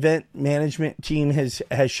event management team has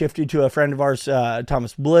shifted to a friend of ours,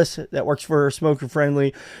 Thomas Bliss, that works for Smoker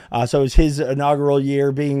Friendly. So it was his inaugural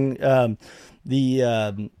year being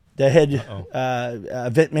the head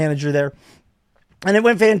event manager there. And it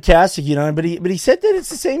went fantastic, but he said that it's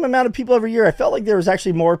the same amount of people every year. I felt like there was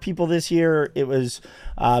actually more people this year. It was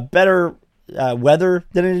better weather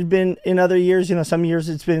than it had been in other years. Some years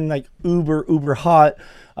it's been like uber hot.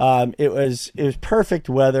 It was perfect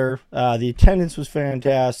weather. The attendance was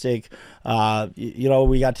fantastic.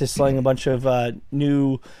 We got to sling a bunch of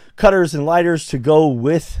new cutters and lighters to go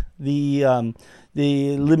with the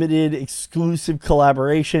limited exclusive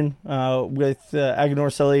collaboration with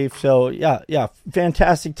Aganorsa Leaf. So yeah,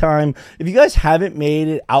 fantastic time. If you guys haven't made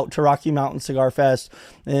it out to Rocky Mountain Cigar Fest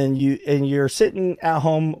and you're sitting at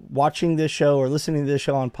home watching this show or listening to this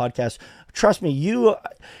show on podcast, trust me,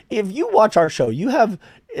 if you watch our show, you have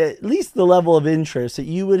at least the level of interest that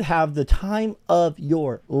you would have the time of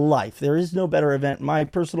your life. There is no better event, in my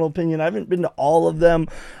personal opinion. I haven't been to all of them,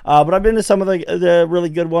 but I've been to some of the really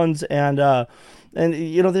good ones, and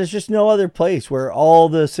there's just no other place where all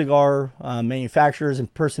the cigar manufacturers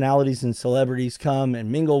and personalities and celebrities come and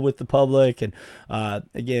mingle with the public. And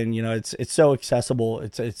again, it's so accessible.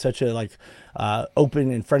 It's such a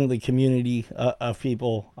open and friendly community of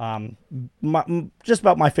people. Just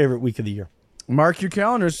about my favorite week of the year. Mark your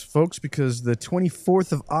calendars, folks, because the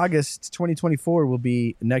 24th of August, 2024 will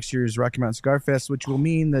be next year's Rocky Mountain Cigar Fest, which will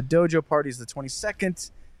mean the dojo party is the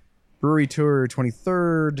 22nd, brewery tour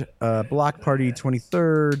 23rd, block party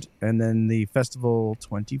 23rd, and then the festival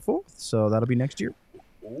 24th. So that'll be next year.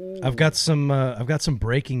 I've got some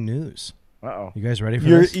breaking news. Uh-oh. You guys ready for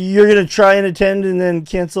this? You're going to try and attend and then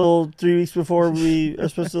cancel 3 weeks before we are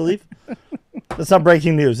supposed to leave? That's not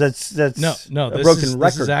breaking news. That's no. a broken record.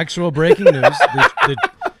 This is actual breaking news.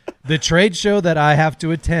 The trade show that I have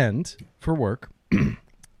to attend for work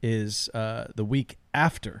is the week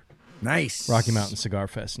after. Nice. Rocky Mountain Cigar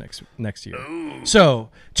Fest next year. Ooh. So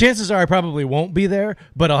chances are I probably won't be there,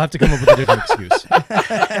 but I'll have to come up with a different excuse.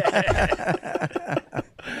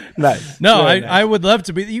 Nice. No, I would love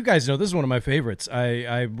to be. You guys know this is one of my favorites.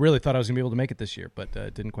 I really thought I was going to be able to make it this year, but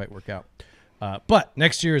it didn't quite work out. But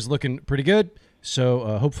next year is looking pretty good.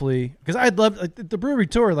 So hopefully, because I'd love the brewery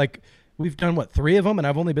tour. we've done, 3 of them, and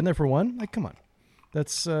I've only been there for 1? Like, come on.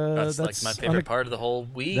 That's like my favorite part of the whole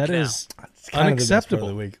week. That now. is unacceptable. Of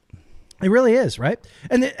the week. It really is, right?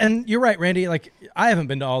 And you're right, Randy. Like, I haven't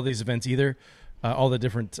been to all these events either. All the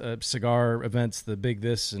different cigar events, the Big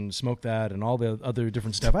This and Smoke That and all the other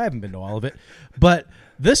different stuff. I haven't been to all of it. But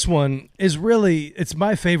this one is really, it's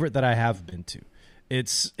my favorite that I have been to.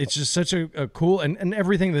 It's just such a cool, and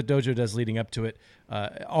everything that Dojo does leading up to it,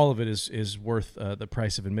 all of it is worth the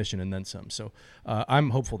price of admission and then some. So I'm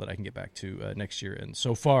hopeful that I can get back to next year. And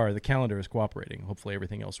so far, the calendar is cooperating. Hopefully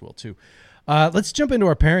everything else will too. Let's jump into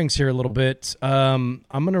our pairings here a little bit. I'm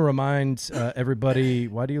going to remind everybody,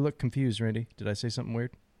 why do you look confused, Randy? Did I say something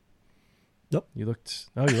weird? Nope. You looked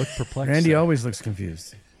perplexed. Randy always looks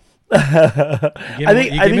confused. I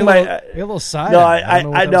think a little side. No,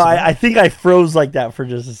 I think I froze like that for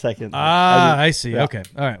just a second. I see. Yeah. Okay.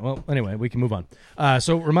 All right. Well, anyway, we can move on.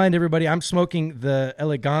 So remind everybody, I'm smoking the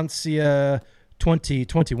Elegancia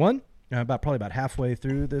 2021. Probably about halfway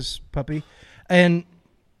through this puppy, and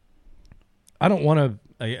I don't want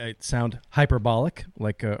to sound hyperbolic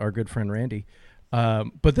like our good friend Randy.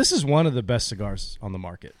 But this is one of the best cigars on the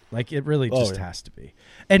market. Like, it really just has to be.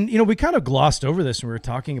 And, we kind of glossed over this when we were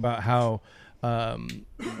talking about how,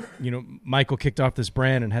 Michael kicked off this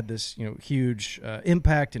brand and had this, huge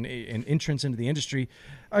impact and entrance into the industry.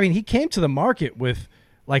 I mean, he came to the market with,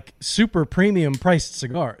 like, super premium priced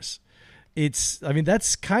cigars.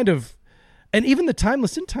 That's kind of, and even the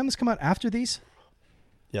Timeless, didn't Timeless come out after these?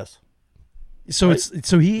 Yes. So right?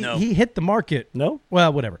 He hit the market. No,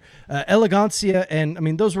 well, whatever. Elegancia, and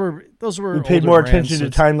those were. We paid more attention to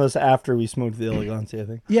Timeless after we smoked the Elegancia, I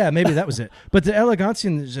think. Yeah, maybe that was it. But the Elegancia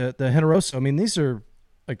and the Generoso, these are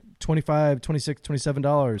like $25, $26,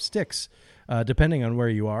 $27 sticks, depending on where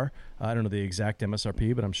you are. I don't know the exact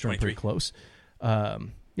MSRP, but I'm sure I'm pretty close.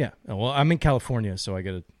 Yeah. Well, I'm in California, so I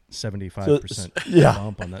get a 75%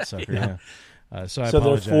 bump on that sucker. Yeah. So they're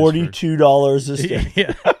 $42 a stick.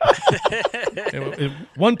 Yeah.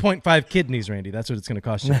 1.5 kidneys, Randy. That's what it's going to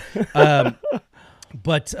cost you.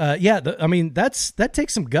 That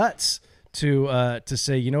takes some guts to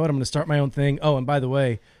say, you know what, I'm going to start my own thing. Oh, and by the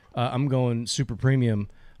way, I'm going super premium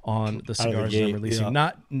on the cigars that I'm releasing.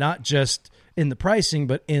 Yeah. Not just in the pricing,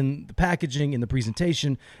 but in the packaging, in the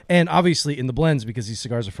presentation, and obviously in the blends, because these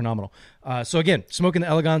cigars are phenomenal. So again, smoking the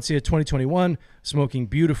Elegancia 2021, smoking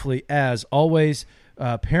beautifully as always,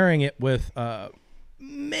 pairing it with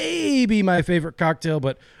maybe my favorite cocktail,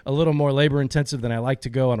 but a little more labor intensive than I like to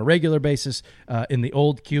go on a regular basis, in the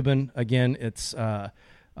old Cuban. Again, it's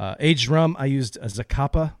aged rum. I used a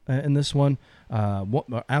Zacapa in this one,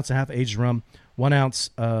 1.5 ounce aged rum, 1 ounce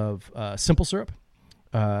of simple syrup,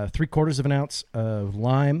 3/4 of an ounce of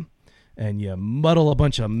lime, and you muddle a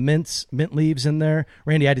bunch of mint leaves in there.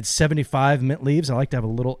 Randy, I did 75 mint leaves. I like to have a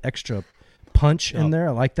little extra punch in there.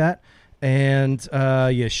 I like that. And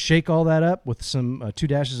you shake all that up with some 2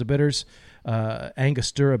 dashes of bitters,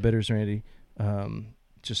 Angostura bitters, Randy,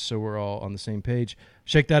 just so we're all on the same page.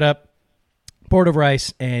 Shake that up, pour it over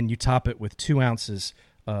ice, and you top it with 2 ounces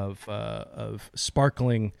of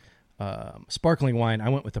sparkling wine. I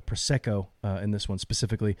went with a Prosecco in this one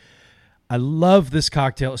specifically. I love this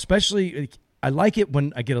cocktail, especially I like it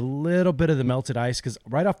when I get a little bit of the melted ice, because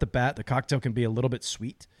right off the bat, the cocktail can be a little bit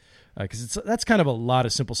sweet, because that's kind of a lot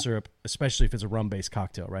of simple syrup, especially if it's a rum-based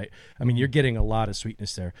cocktail, right? You're getting a lot of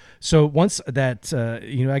sweetness there. So once that, I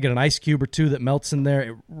get an ice cube or 2 that melts in there,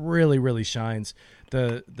 it really, really shines.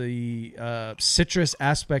 The citrus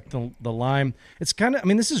aspect, the lime, it's kind of,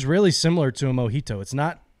 this is really similar to a mojito. It's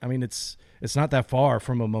not, it's not that far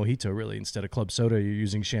from a mojito, really. Instead of club soda, you're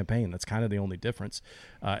using champagne. That's kind of the only difference,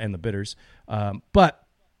 and the bitters. But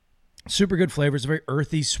super good flavors, very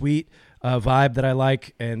earthy, sweet vibe that I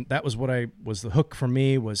like, and that was was the hook for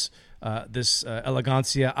me, was this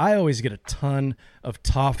Elegancia. I always get a ton of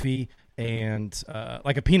toffee and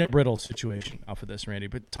like a peanut brittle situation off of this, Randy,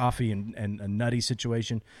 but toffee and a nutty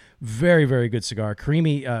situation. Very, very good cigar.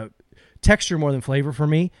 Creamy texture more than flavor for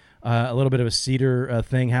me. A little bit of a cedar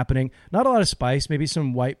thing happening. Not a lot of spice, maybe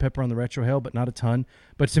some white pepper on the retrohale, but not a ton.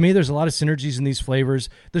 But to me, there's a lot of synergies in these flavors.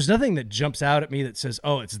 There's nothing that jumps out at me that says,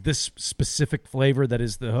 oh, it's this specific flavor that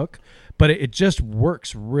is the hook. But it just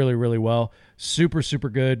works really, really well. Super,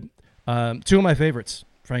 super good. 2 of my favorites,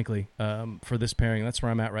 frankly, for this pairing. That's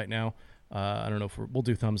where I'm at right now. I don't know if we'll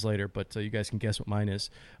do thumbs later, but you guys can guess what mine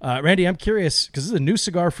is. Randy, I'm curious, because this is a new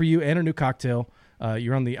cigar for you and a new cocktail.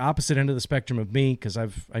 You're on the opposite end of the spectrum of me, because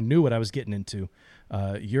I knew what I was getting into.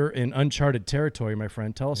 You're in uncharted territory, my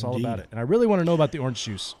friend. Tell us all about it. And I really want to know about the orange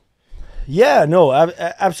juice. Yeah, no,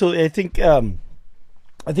 absolutely. I think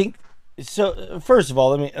So first of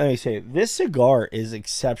all, let me say this cigar is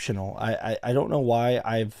exceptional. I don't know why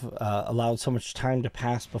I've allowed so much time to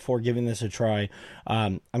pass before giving this a try.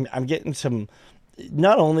 I'm getting some.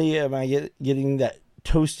 Not only am I getting that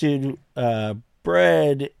toasted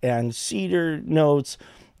bread and cedar notes,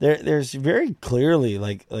 there's very clearly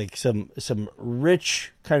like some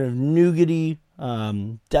rich kind of nougaty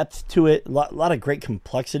depth to it. A lot of great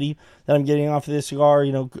complexity that I'm getting off of this cigar.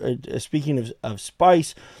 Speaking of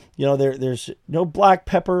spice, there's no black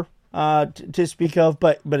pepper to speak of,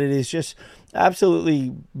 but it is just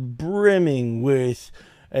absolutely brimming with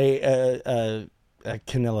a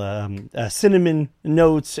canela, cinnamon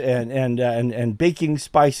notes and baking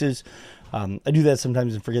spices. I do that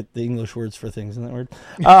sometimes and forget the English words for things in that word.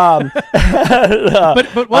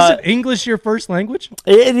 But wasn't English your first language?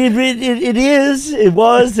 It is, it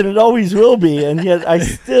was, and it always will be. And yet I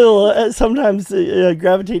still sometimes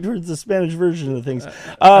gravitate towards the Spanish version of things.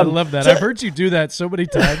 I love that. I've heard you do that so many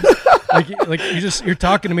times. like you're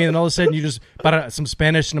talking to me, and all of a sudden you just some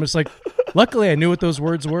Spanish, and I'm just like, luckily I knew what those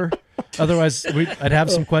words were. Otherwise, I'd have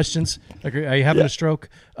some questions. Like, are you having a stroke?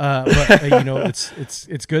 But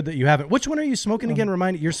it's good that you haven't. Which one are you smoking again?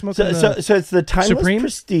 Remind me. You're smoking. So it's the Timeless Supreme?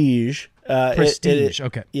 Prestige. Prestige.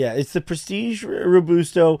 Okay. Yeah, it's the Prestige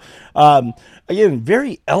Robusto. Again,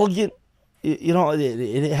 very elegant.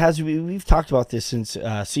 It has. We've talked about this since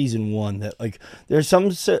season 1. That like there's some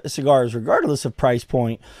cigars, regardless of price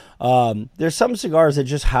point. There's some cigars that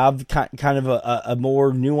just have kind of a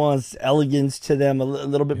more nuanced elegance to them, a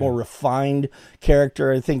little bit more refined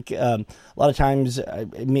character. I think a lot of times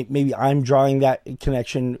maybe I'm drawing that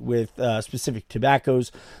connection with specific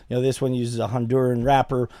tobaccos. This one uses a Honduran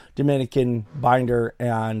wrapper, Dominican binder,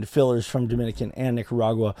 and fillers from Dominican and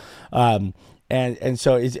Nicaragua. And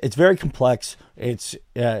so it's very complex. It's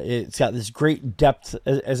got this great depth,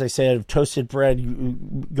 as I said, of toasted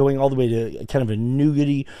bread, going all the way to kind of a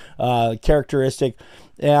nougaty characteristic,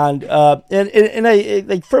 and I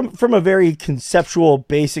like from a very conceptual,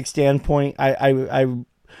 basic standpoint, I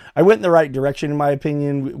went in the right direction in my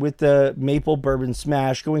opinion with the maple bourbon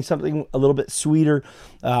smash, going something a little bit sweeter.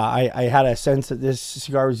 I had a sense that this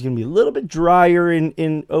cigar was going to be a little bit drier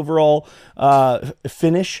in overall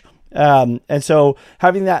finish. And so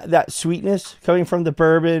having that sweetness coming from the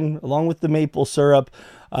bourbon along with the maple syrup,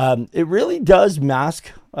 it really does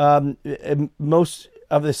mask most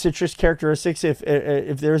of the citrus characteristics. If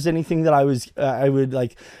there's anything that I would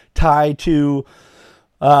like tie to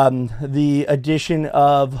the addition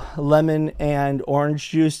of lemon and orange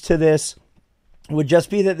juice to this, would just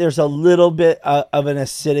be that there's a little bit of an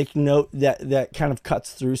acidic note that kind of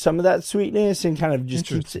cuts through some of that sweetness and kind of just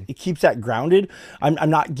keeps that grounded. I'm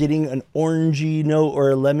not getting an orangey note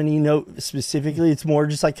or a lemony note specifically. It's more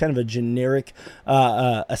just like kind of a generic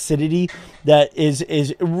acidity that is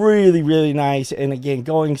really, really nice. And again,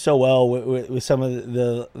 going so well with some of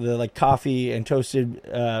the like coffee and toasted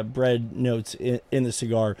bread notes in the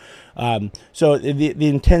cigar. So the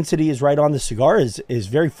intensity is right on. The cigar is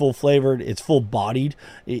very full flavored. It's full bodied.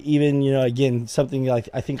 Even, again, something like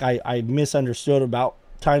I think I misunderstood about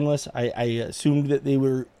Timeless. I assumed that it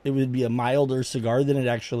would be a milder cigar than it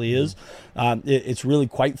actually is. It's really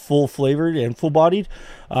quite full flavored and full bodied,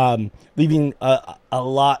 leaving a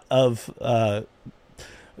lot of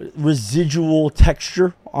residual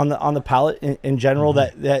texture on the palate in general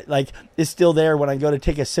that like is still there when I go to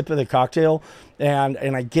take a sip of the cocktail, and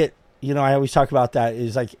I get, I always talk about that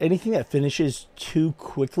is like anything that finishes too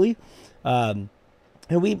quickly.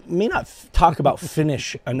 And we may not talk about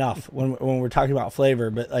finish enough when we're talking about flavor,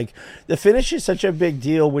 but like the finish is such a big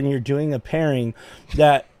deal when you're doing a pairing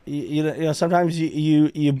that sometimes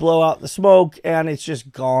you blow out the smoke and it's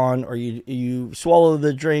just gone, or you swallow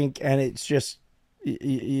the drink and it's just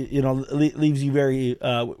leaves you very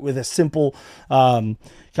with a simple kind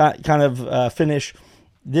of finish.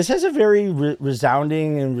 This has a very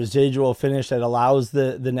resounding and residual finish that allows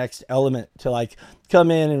the next element to like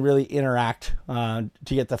come in and really interact to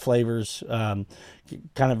get the flavors kind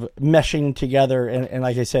of meshing together. And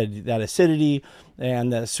like I said, that acidity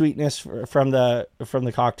and the sweetness from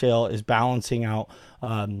the cocktail is balancing out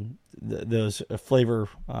those flavor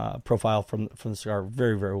profile from the cigar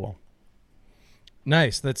very, very well.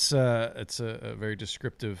 Nice. That's it's a very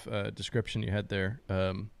descriptive description you had there.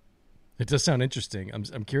 It does sound interesting.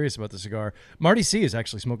 I'm curious about the cigar. Marty C is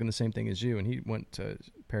actually smoking the same thing as you, and he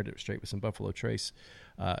paired it straight with some Buffalo Trace.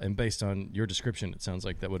 And based on your description, it sounds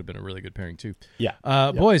like that would have been a really good pairing too. Yeah.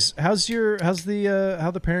 Boys, how's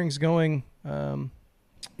the pairings going? We'll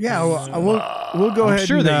go ahead.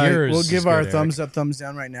 Sure and that yours we'll give our good, thumbs up, thumbs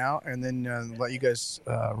down right now, and then let you guys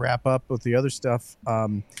wrap up with the other stuff.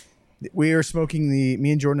 We are smoking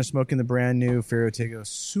me and Jordan are smoking the brand new Ferio Tego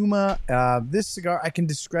Summa. This cigar, I can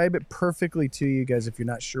describe it perfectly to you guys if you're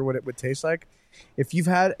not sure what it would taste like. If you've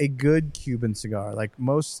had a good Cuban cigar, like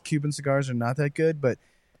most Cuban cigars are not that good, but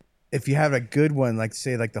if you have a good one, like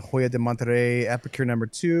say like the Joya de Monterrey Epicure No.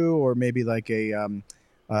 2, or maybe like a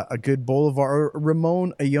good Bolivar or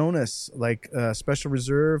Ramon Ionis, like Special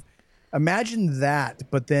Reserve, imagine that,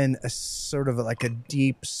 but then a sort of like a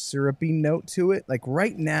deep syrupy note to it. Like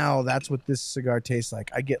right now, that's what this cigar tastes like.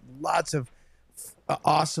 I get lots of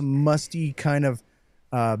awesome musty kind of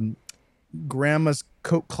grandma's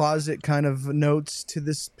coat closet kind of notes to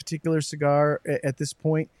this particular cigar at this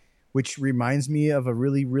point, which reminds me of a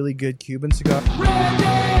really, really good Cuban cigar. Randy!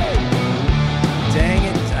 Dang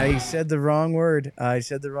it. I said the wrong word.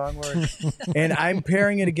 And I'm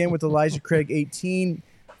pairing it again with Elijah Craig 18.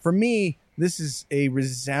 For me, this is a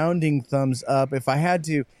resounding thumbs up. If I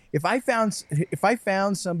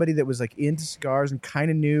found somebody that was like into cigars and kind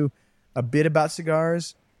of knew a bit about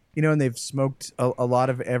cigars, and they've smoked a lot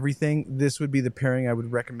of everything, this would be the pairing I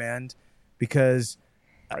would recommend, because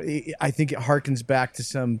I think it harkens back to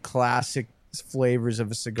some classic flavors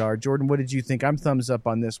of a cigar. Jordan, what did you think? I'm thumbs up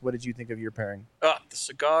on this. What did you think of your pairing? The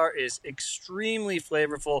cigar is extremely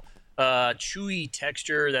flavorful, chewy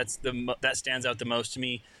texture. That stands out the most to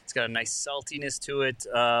me. It's got a nice saltiness to it.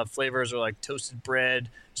 Flavors are like toasted bread,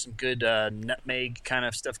 some good nutmeg kind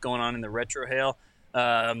of stuff going on in the retrohale.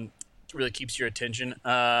 Really keeps your attention.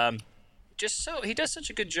 He does such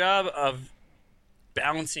a good job of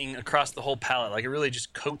balancing across the whole palate. Like it really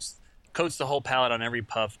just coats the whole palate on every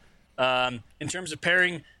puff. In terms of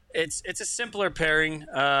pairing, it's a simpler pairing.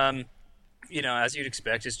 As you'd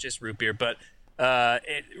expect, it's just root beer, but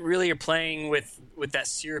it really you're playing with that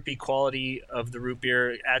syrupy quality of the root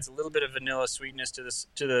beer. It adds a little bit of vanilla sweetness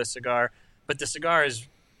to the cigar, but the cigar is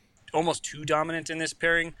almost too dominant in this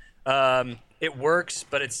pairing. It works,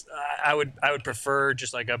 but it's I would prefer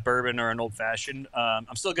just like a bourbon or an old fashioned.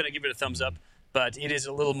 I'm still going to give it a thumbs up, but it is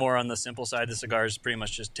a little more on the simple side. The cigar is pretty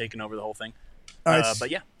much just taking over the whole thing. All right,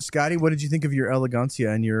 but yeah, Scotty, what did you think of your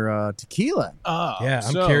Elegancia and your tequila? Yeah,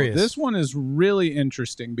 I'm curious. This one is really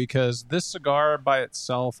interesting because this cigar by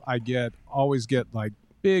itself, I always get like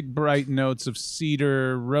big bright notes of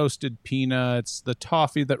cedar, roasted peanuts, the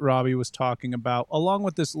toffee that Robbie was talking about, along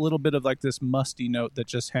with this little bit of like this musty note that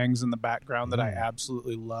just hangs in the background that I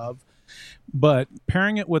absolutely love. But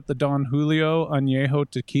pairing it with the Don Julio Añejo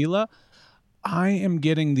tequila, I am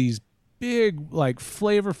getting these big, like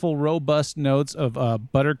flavorful, robust notes of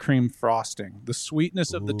buttercream frosting. The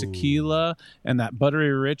sweetness of the tequila and that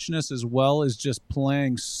buttery richness as well is just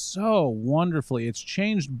playing so wonderfully. It's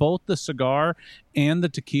changed both the cigar and the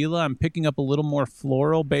tequila. I'm picking up a little more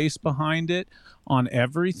floral base behind it on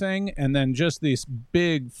everything, and then just this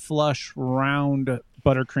big, flush, round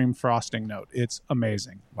buttercream frosting note. It's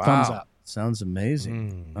amazing. Wow. Thumbs up. Sounds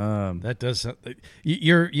amazing. That does.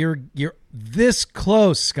 You're this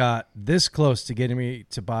close, Scott. This close to getting me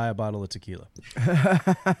to buy a bottle of tequila.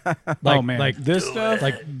 This stuff.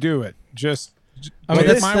 Like, do it. Just. I mean,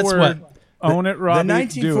 that's my word. What. Own it, Robbie. The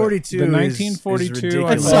 1942. The 1942.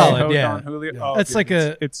 It's solid. Yeah. It's like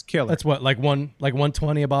it's killer. That's what, like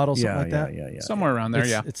 120 a bottle, something like that. Yeah. Somewhere around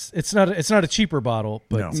there. It's not a cheaper bottle,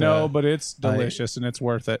 but but it's delicious and it's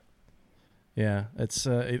worth it. Yeah, it's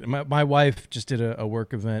my wife just did a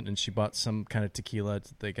work event and she bought some kind of tequila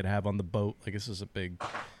that they could have on the boat. Like this is a big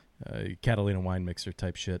Catalina wine mixer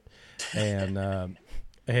type shit, and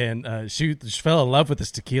she fell in love with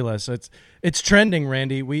this tequila. So it's trending,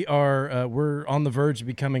 Randy. We're on the verge of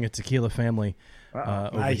becoming a tequila family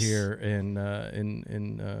over here in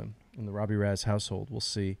the Robby Raz household. We'll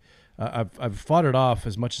see. I've fought it off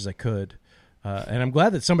as much as I could. And I'm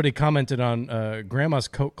glad that somebody commented on Grandma's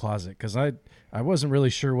coat closet, because I wasn't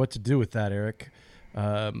really sure what to do with that, Eric.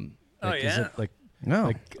 Is it like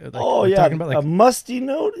No. talking about like a musty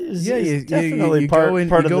note is definitely you part go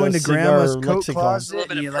of go the into cigar grandma's coat lexicon. closet. A little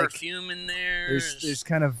bit and of you, perfume in there. There's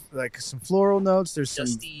kind of like some floral notes. There's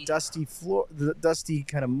Dusty. some dusty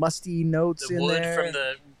kind of musty notes the in wood there. from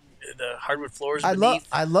the hardwood floors. I beneath.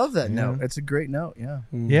 love that note. It's a great note. Yeah.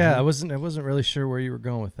 Yeah, I wasn't really sure where you were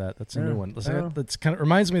going with that. That's a new one. That's kind of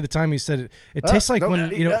reminds me of the time you said it tastes like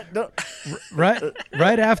when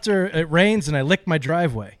right after it rains and I lick my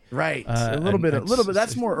driveway. Right. A little bit.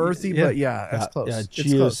 That's more earthy, but that's close. Yeah, it's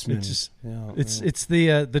close. It's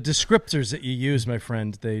the descriptors that you use, my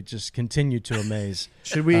friend. They just continue to amaze.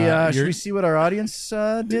 Should we see what our audience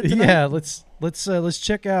did tonight? Yeah, let's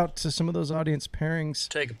check out some of those audience pairings.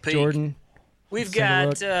 Take a peek. Jordan. We've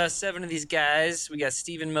got 7 of these guys. We got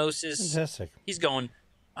Stephen Moses. Fantastic. He's going.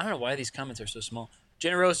 I don't know why these comments are so small.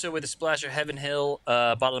 Generoso with a splash of Heaven Hill,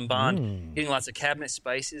 Bottle and Bond, getting lots of cabinet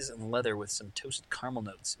spices and leather with some toasted caramel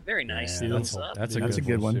notes. Very nice. Thumbs up. That's a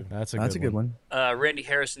good one. That's a good one. Randy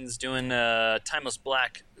Harrison's doing Timeless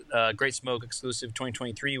Black, Great Smoke exclusive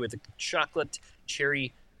 2023 with the Chocolate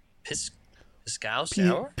Cherry Pisco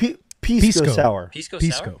Sour. Pisco Sour. Pisco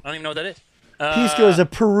Pisco. Sour? I don't even know what that is. Pisco is a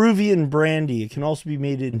Peruvian brandy. It can also be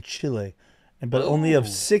made in Chile, but only of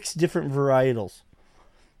 6 different varietals.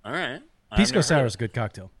 All right. Pisco Sour is a good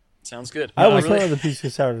cocktail. Sounds good. I always really, thought of the Pisco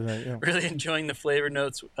Sour tonight. Yeah. Really enjoying the flavor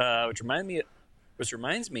notes, which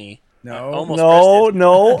reminds me. No.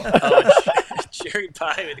 Cherry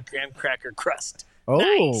pie with a graham cracker crust. Oh,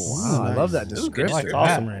 Nice. wow. I love that description. Like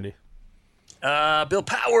Awesome, Randy. Bill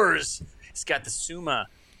Powers. He's got the Summa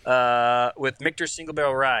with Michter Single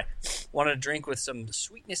Barrel Rye. Wanted a drink with some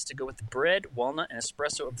sweetness to go with the bread, walnut, and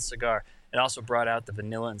espresso of the cigar. It also brought out the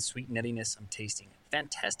vanilla and sweet nuttiness I'm tasting.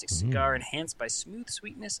 Fantastic cigar enhanced by smooth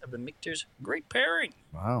sweetness of the Michter's great pairing.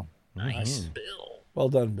 Wow. Nice, Bill. Well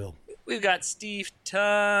done, Bill. We've got Steve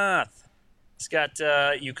Toth. He's got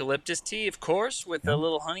eucalyptus tea, of course, with a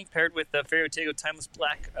little honey paired with Ferio Tego Timeless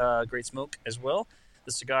Black, Great Smoke as well.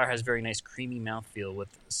 The cigar has very nice creamy mouthfeel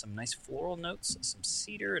with some nice floral notes, some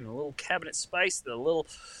cedar, and a little cabinet spice. The little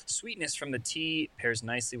sweetness from the tea pairs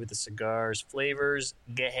nicely with the cigar's flavors.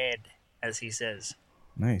 Go ahead, as he says.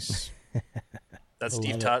 Nice. That's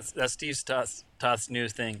Steve Toth's. That's Steve Toth's new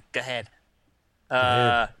thing. Go ahead.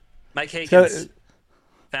 Mike Hakens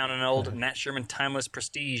found an old Nat Sherman Timeless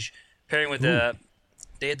Prestige pairing with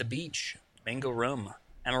Day at the Beach, mango rum,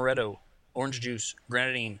 amaretto, orange juice,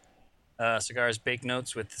 grenadine. Cigars baked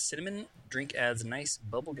notes with cinnamon. Drink adds a nice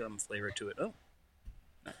bubblegum flavor to it. Oh,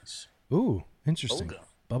 nice. Ooh, interesting.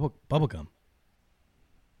 Bubblegum.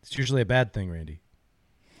 It's usually a bad thing, Randy.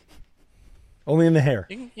 Only in the hair.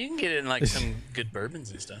 You can get it in like some good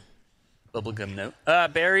bourbons and stuff. Bubblegum note.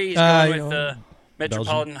 Barry's going with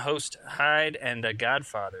Metropolitan Host Hyde and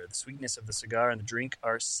Godfather. The sweetness of the cigar and the drink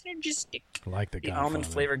are synergistic. I like the Godfather. Almond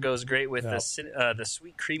flavor goes great with the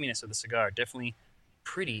sweet creaminess of the cigar. Definitely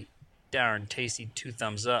pretty darn tasty. 2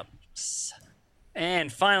 thumbs up.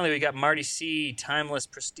 And finally, we got Marty C. Timeless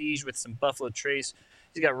Prestige with some Buffalo Trace.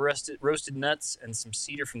 He's got roasted nuts and some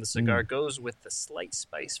cedar from the cigar. Goes with the slight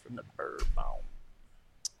spice from the Bourbon.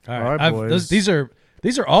 All right, boys. These are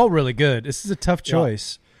all really good. This is a tough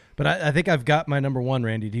choice, but I think I've got my number one.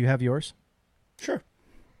 Randy, do you have yours? Sure.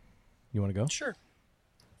 You want to go? Sure.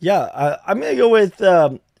 Yeah, I'm gonna go with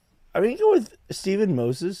Stephen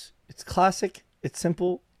Moses. It's classic. It's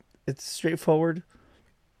simple. It's straightforward.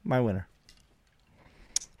 My winner.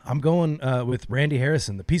 I'm going with Randy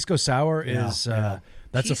Harrison. The Pisco Sour is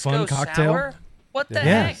that's Pisco a fun cocktail. Sour? What the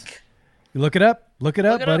heck? You look it up. Look it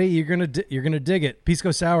up, it buddy. You're gonna dig it.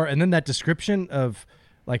 Pisco Sour, and then that description of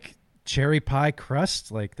like cherry pie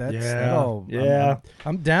crust, like that's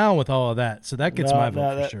I'm down with all of that. So that gets my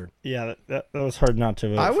vote for sure. Yeah, that was hard not to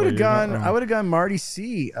vote. I would have gone Marty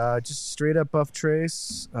C. Just straight up Buff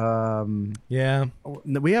Trace. We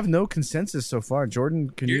have no consensus so far.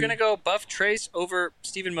 Jordan, You're gonna go Buff Trace over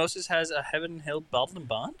Stephen Moses has a Heaven Hill Bottled and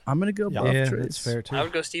Bond? I'm gonna go Buff Trace. That's fair too. I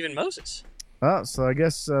would go Stephen Moses. Oh, so I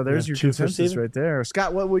guess there's your consensus right there.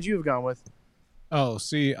 Scott, what would you have gone with? Oh,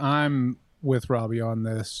 see, I'm with Robbie on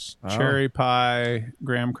this. Cherry pie,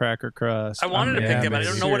 graham cracker crust. I wanted to pick them, but I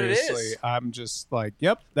don't know what it is. I'm just like,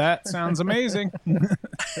 yep, that sounds amazing.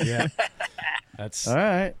 Yeah. That's all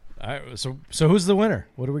right. So who's the winner?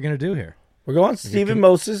 What are we going to do here? We're going Stephen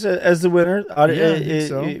Moses as the winner.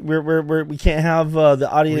 We can't have the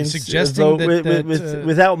audience suggesting vote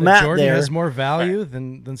without Matt Jordan there. has more value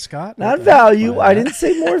than Scott? Not value. I didn't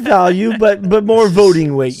say more value, but more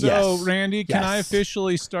voting weight, yes. So, Randy, can I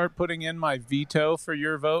officially start putting in my veto for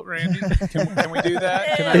your vote, Randy? Can we do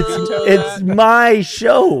that? Can I veto It's my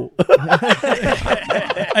show.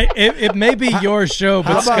 It may be your show,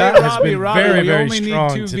 but Scott has been very, very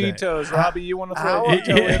strong need 2 today. vetoes. Robbie, you want to throw a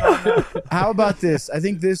veto in on that? How about this? I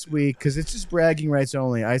think this week, because it's just bragging rights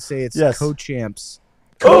only, I say it's co-champs.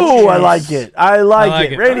 Oh, I like it. I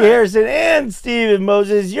like it. Randy Harrison and Stephen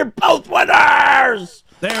Moses, you're both winners.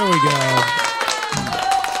 There we go.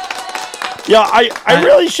 Yeah, I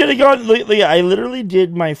really should have gone lately. I literally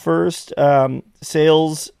did my first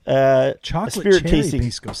sales chocolate spirit cherry tasting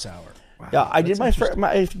Pisco Sour. Wow, yeah, I did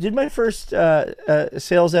my first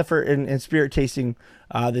sales effort in spirit tasting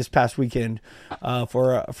this past weekend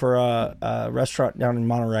for a restaurant down in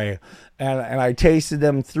Monterey, and I tasted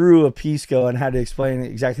them through a pisco and had to explain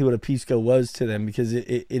exactly what a pisco was to them because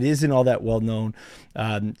it isn't all that well known.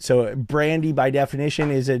 So brandy, by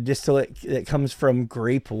definition, is a distillate that comes from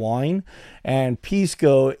grape wine, and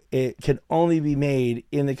pisco, it can only be made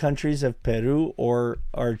in the countries of Peru or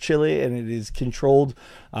Chile, and it is controlled.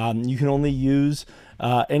 You can only use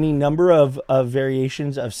any number of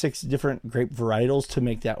variations of 6 different grape varietals to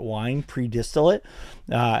make that wine pre-distillate.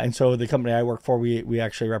 And so the company I work for, we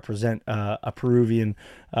actually represent a Peruvian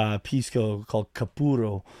pisco called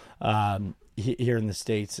Capuro here in the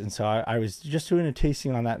States. And so I was just doing a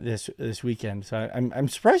tasting on that this weekend. So I'm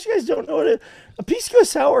surprised you guys don't know what a pisco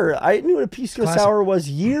sour. I knew what a pisco sour was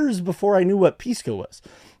years before I knew what pisco was.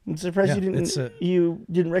 I'm surprised you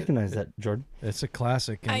didn't recognize that, Jordan. It's a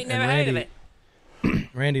classic. And, I never heard of it.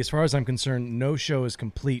 Randy, as far as I'm concerned, no show is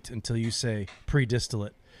complete until you say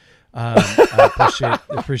pre-distillate. I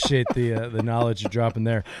appreciate the knowledge you're dropping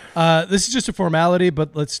there. This is just a formality,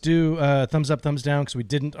 but let's do thumbs up, thumbs down because we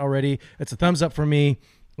didn't already. It's a thumbs up for me.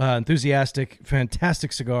 Enthusiastic,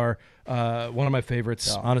 fantastic cigar. One of my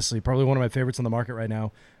favorites, honestly, probably one of my favorites on the market right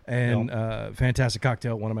now. And fantastic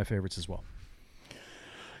cocktail, one of my favorites as well.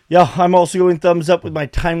 Yeah, I'm also going thumbs up with my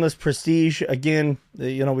Timeless Prestige. Again,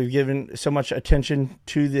 we've given so much attention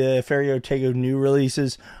to the Ferio Tego new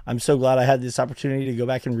releases. I'm so glad I had this opportunity to go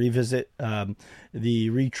back and revisit the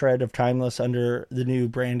retread of Timeless under the new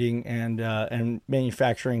branding and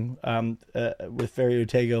manufacturing with Ferio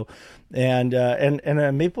Tego, and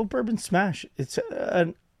a maple bourbon smash. It's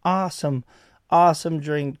an awesome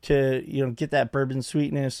drink to get that bourbon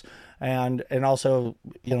sweetness. And also,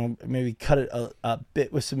 maybe cut it a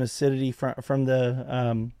bit with some acidity from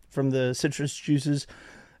the citrus juices,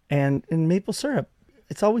 and maple syrup.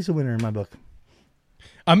 It's always a winner in my book.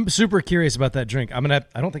 I'm super curious about that drink. I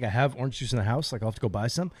don't think I have orange juice in the house. Like I'll have to go buy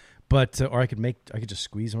some, but or I could just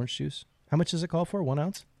squeeze orange juice. How much does it call for? 1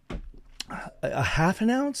 ounce? A half an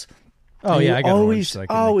ounce? Oh yeah, I got always so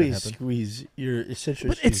squeeze your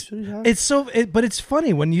citrus but juice. But it's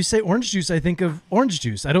funny when you say orange juice. I think of orange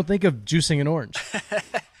juice. I don't think of juicing an orange.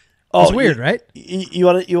 It's weird, right? You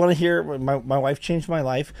want to hear? My wife changed my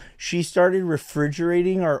life. She started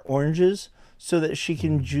refrigerating our oranges so that she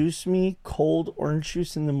can juice me cold orange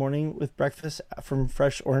juice in the morning with breakfast from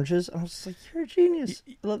fresh oranges. I was like, "You're a genius."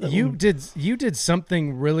 I love that. You did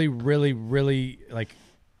something really, really, really like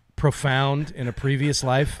profound in a previous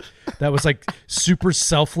life that was like super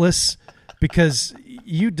selfless because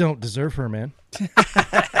you don't deserve her, man.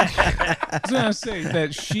 I was gonna say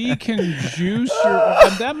that she can juice your.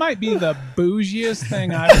 That might be the bougiest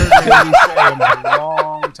thing I've heard Randy say in a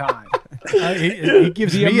long time. He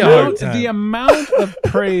gives me a hard time. The amount of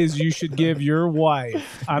praise you should give your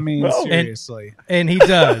wife. I mean, seriously. And he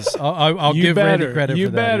does. I'll give Randy credit for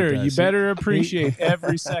that. You better appreciate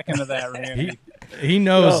every second of that, Randy. He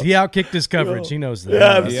knows. He outkicked his coverage. He knows that.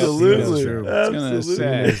 Yeah, absolutely. He knows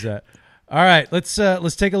that. All right, let's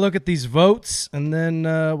take a look at these votes, and then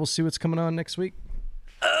we'll see what's coming on next week.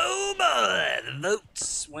 Oh boy, the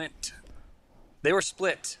votes went. They were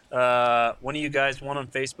split. One of you guys won on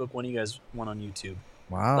Facebook. One of you guys won on YouTube.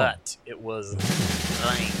 Wow! But it was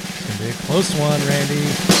blank. It's gonna be a close one, Randy.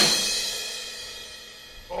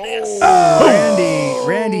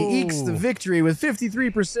 Randy ekes the victory with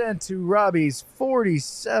 53% to Robbie's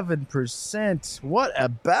 47%. What a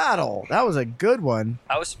battle! That was a good one.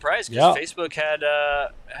 I was surprised because Facebook had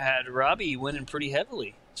Robbie winning pretty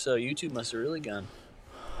heavily, so YouTube must have really gone.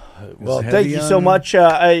 Well, thank you so much.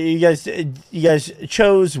 You guys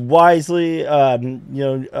chose wisely.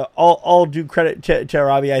 All due credit to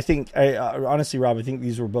Robbie. I think, honestly, Rob, I think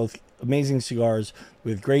these were both amazing cigars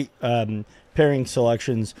with great pairing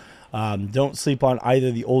selections. Don't sleep on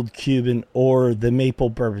either the old Cuban or the maple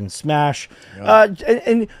bourbon smash.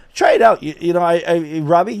 And try it out.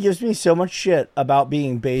 Robbie gives me so much shit about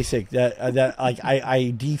being basic that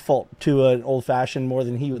I default to an old fashioned more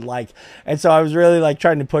than he would like. And so I was really like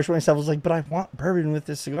trying to push myself. I was like, but I want bourbon with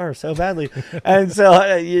this cigar so badly. And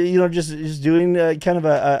so just doing kind of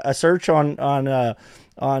a search on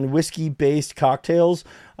whiskey based cocktails.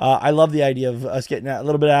 I love the idea of us getting a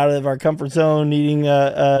little bit out of our comfort zone, needing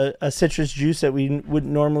a citrus juice that we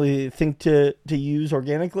wouldn't normally think to use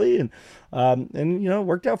organically, and it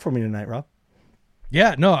worked out for me tonight, Rob.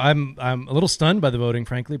 Yeah, no, I'm a little stunned by the voting,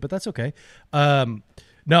 frankly, but that's okay. No,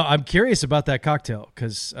 I'm curious about that cocktail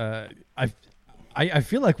because I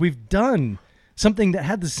feel like we've done something that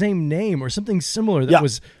had the same name or something similar that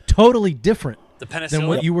was totally different The penicillin than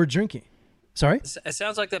what you were drinking. Sorry? It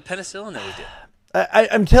sounds like that penicillin that we did.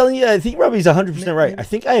 I'm telling you, I think Robbie's 100% right. I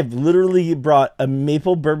think I have literally brought a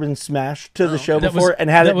maple bourbon smash to the show before and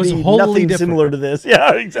had it be nothing similar to this.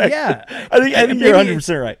 Yeah, exactly. Yeah. I think you're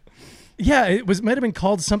 100% right. Yeah, might have been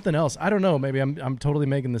called something else. I don't know. Maybe I'm totally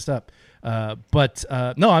making this up. But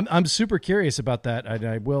no, I'm super curious about that.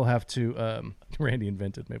 I will have to. Randy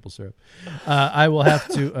invented maple syrup. I will have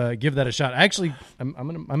to give that a shot. Actually, I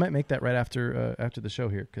might make that right after the show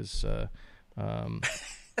here because.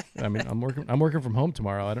 I mean, I'm working from home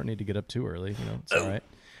tomorrow. I don't need to get up too early. It's all right.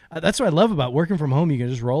 That's what I love about working from home. You can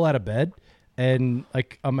just roll out of bed and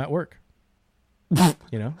like I'm at work. You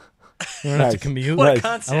don't have to commute. What a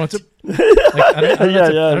concept. I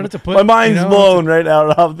don't have to put. My mind's blown right now,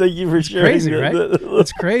 Rob. Thank you for sharing. Crazy, right?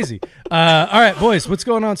 It's crazy. All right, boys, what's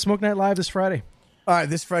going on Smoke Night Live this Friday? All right,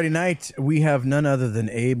 this Friday night we have none other than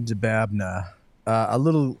Abe DeBabna,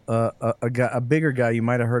 a bigger guy you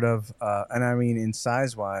might have heard of, and I mean in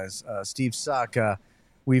size-wise, Steve Saka.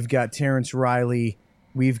 We've got Terrence Riley.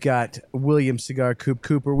 We've got William Cigar Coop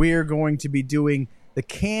Cooper. We are going to be doing the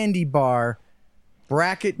Candy Bar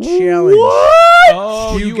Bracket Challenge. What?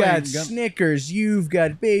 Oh, you got Snickers, you've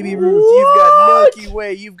got Baby Ruth, you've got Milky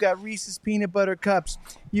Way, you've got Reese's Peanut Butter Cups,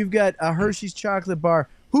 you've got a Hershey's Chocolate Bar.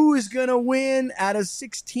 Who is going to win out of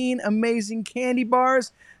 16 amazing candy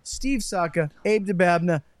bars? Steve Saka, Abe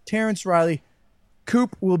DeBabna, Terrence Riley.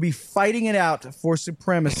 Coop will be fighting it out for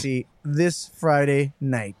supremacy this Friday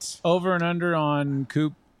night. Over and under on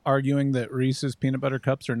Coop arguing that Reese's Peanut Butter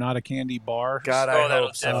Cups are not a candy bar. God, I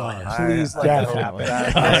hope so. Please let that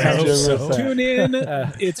happen. Tune in.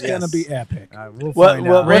 It's going to be epic. We'll find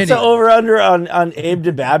out. What's the over-under on Abe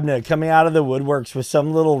DeBabna coming out of the woodworks with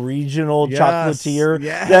some little regional chocolatier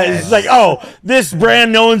that is like, oh, this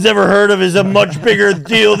brand no one's ever heard of is a much bigger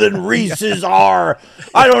deal than Reese's are.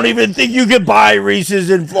 I don't even think you could buy Reese's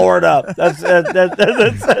in Florida. That's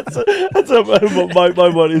what my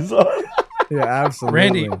money's on. Yeah,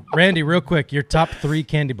 absolutely. Randy, real quick, your top 3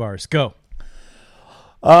 candy bars. Go.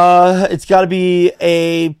 It's got to be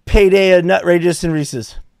a Payday, a Nutrageous, and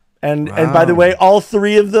Reese's. And by the way, all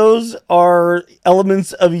 3 of those are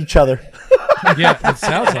elements of each other. Yeah, it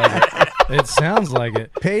sounds like it. It sounds like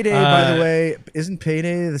it. Payday, by the way, isn't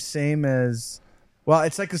Payday the same as... Well,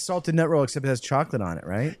 it's like a salted nut roll, except it has chocolate on it,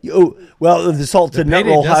 right? Oh, well, the salted nut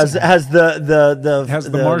roll has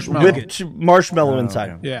the marshmallow. whipped marshmallow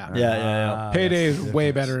inside. Okay. Yeah. Payday is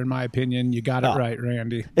way better in my opinion. You got it right,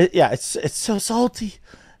 Randy. It's so salty.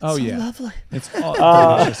 Oh, so yeah. lovely. It's all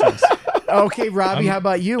deliciousness. Okay, Robbie, how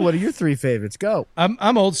about you? What are your 3 favorites? Go.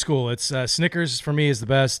 I'm old school. It's Snickers for me is the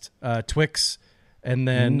best. Twix, and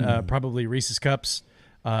then probably Reese's Cups.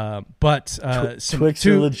 But Twix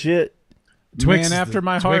are legit. Twix Man after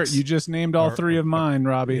my heart. You just named all 3 of mine,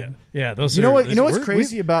 Robbie. Yeah, those. You know what's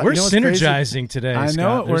crazy about? We're you know what's synergizing today. I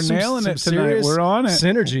know Scott. it. We're nailing it tonight. We're on it.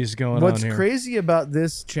 Synergies going on What's here. crazy about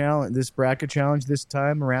this challenge, this bracket challenge this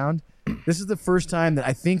time around? This is the first time that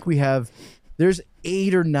I think we have. There's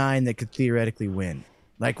 8 or 9 that could theoretically win.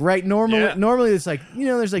 Like normally it's like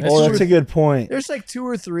there's like. Oh, that's a good point. There's like 2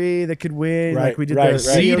 or 3 that could win. Right, like we did right, the right.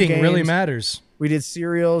 Seeding games. really matters. We did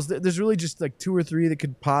cereals. There's really just like 2 or 3 that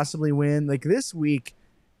could possibly win. Like this week,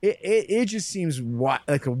 it just seems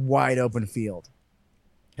like a wide open field.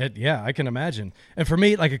 Yeah, I can imagine. And for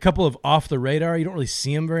me, like a couple of off the radar, you don't really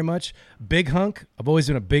see them very much. Big Hunk, I've always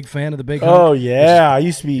been a big fan of the Big Hunk. Oh yeah, I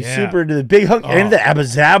used to be super into the Big Hunk and the Abba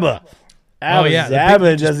Zaba.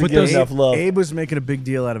 Abba doesn't get enough love. Abe was making a big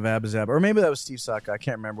deal out of Abba Zaba, or maybe that was Steve Saka. I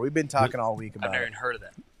can't remember. We've been talking all week about I've never it. even heard of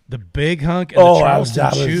that. The Big Hunk and the Charleston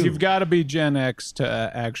Abba Zaba. Chew. You've got to be Gen X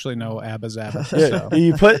to actually know Abba Zaba. Yeah, So.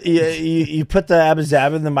 you put the Abba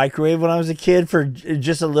Zaba in the microwave when I was a kid for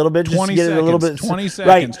just a little bit, just 20 to get it a little bit 20 seconds,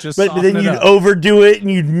 right. just but soften then it you'd up. overdo it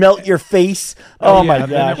and you'd melt your face. Oh my Then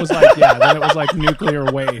gosh! it was like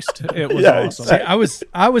nuclear waste. It was awesome. See,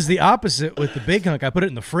 I was the opposite with the Big Hunk. I put it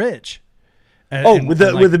in the fridge. With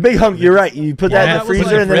the Big Hunk, you're right. You put that in the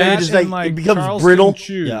freezer, and then it just it becomes Charleston brittle.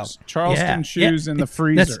 Chews. Charleston Chews in the That's-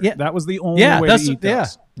 freezer. That was the only way to eat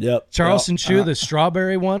those. Yep. Charleston Chew, the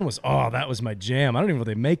strawberry one that was my jam. I don't even know if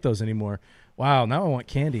they make those anymore. Wow, now I want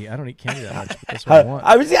candy. I don't eat candy that much, but that's what I want.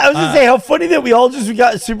 I was gonna say how funny that we all just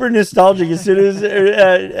got super nostalgic as soon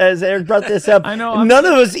as Eric brought this up. I know. None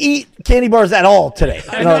of us eat candy bars at all today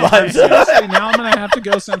in our lives. Seriously, now I'm gonna have to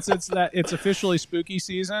go since it's officially spooky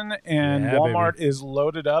season and Walmart is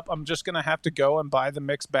loaded up. I'm just gonna have to go and buy the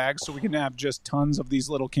mixed bags so we can have just tons of these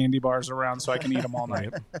little candy bars around so I can eat them all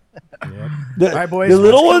night. All right, boys. The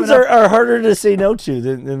little ones are harder to say no to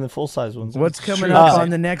than the full size ones. What's coming up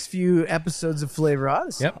on the next few episodes of Flavor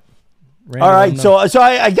Odyssey? Yep. Randy, All right, so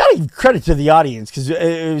I got to give credit to the audience because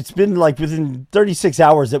it's been like within 36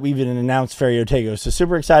 hours that we've even announced Ferio Tego. So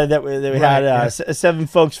super excited that we had 7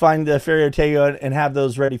 folks find the Ferio Tego and have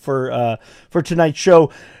those ready for tonight's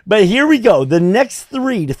show. But here we go. The next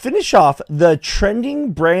 3 to finish off the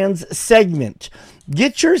Trending Brands segment.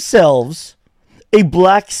 Get yourselves a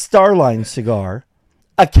Black Starline cigar,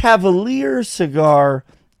 a Cavalier cigar,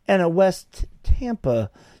 and a West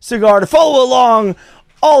Tampa cigar to follow along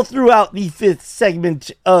all throughout the 5th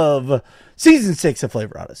segment of Season 6 of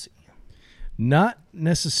Flavor Odyssey. Not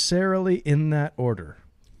necessarily in that order.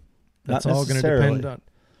 That's all going to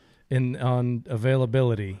depend on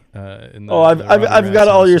availability. I've got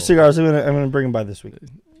all your cigars. I'm gonna bring them by this week.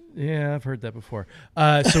 Yeah, I've heard that before.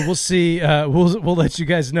 So we'll see. We'll let you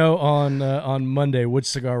guys know on Monday which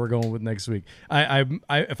cigar we're going with next week.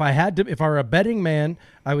 If I were a betting man,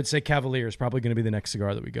 I would say Cavalier is probably going to be the next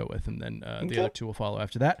cigar that we go with, and then the other 2 will follow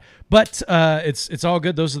after that. But it's all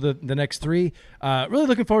good. Those are the next 3. Really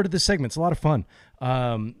looking forward to this segment. It's a lot of fun.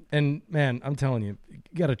 And man, I'm telling you, you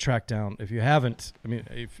got to track down if you haven't. I mean,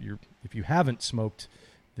 if you haven't smoked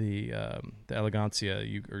the Elegancia,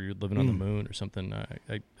 you're living on the moon or something.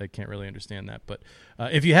 I can't really understand that, but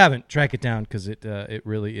if you haven't, track it down because it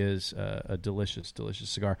really is a delicious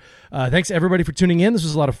cigar. Thanks everybody for tuning in. This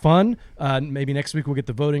was a lot of fun. Maybe next week we'll get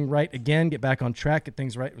the voting right again, get back on track, get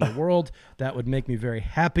things right in the world. That would make me very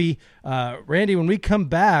happy. Randy, when we come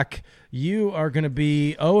back, you are going to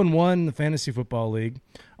be 0-1 in the Fantasy Football League.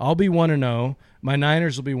 I'll be 1-0. My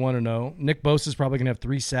Niners will be 1-0. Nick Bosa's probably going to have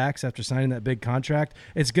 3 sacks after signing that big contract.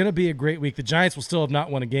 It's going to be a great week. The Giants will still have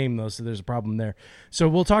not won a game, though, so there's a problem there. So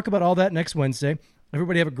we'll talk about all that next Wednesday.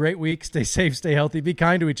 Everybody have a great week. Stay safe, stay healthy, be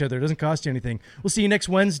kind to each other. It doesn't cost you anything. We'll see you next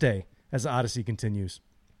Wednesday as the Odyssey continues.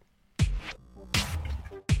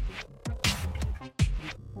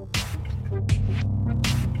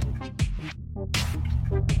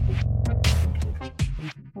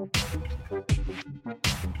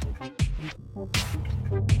 Thank you.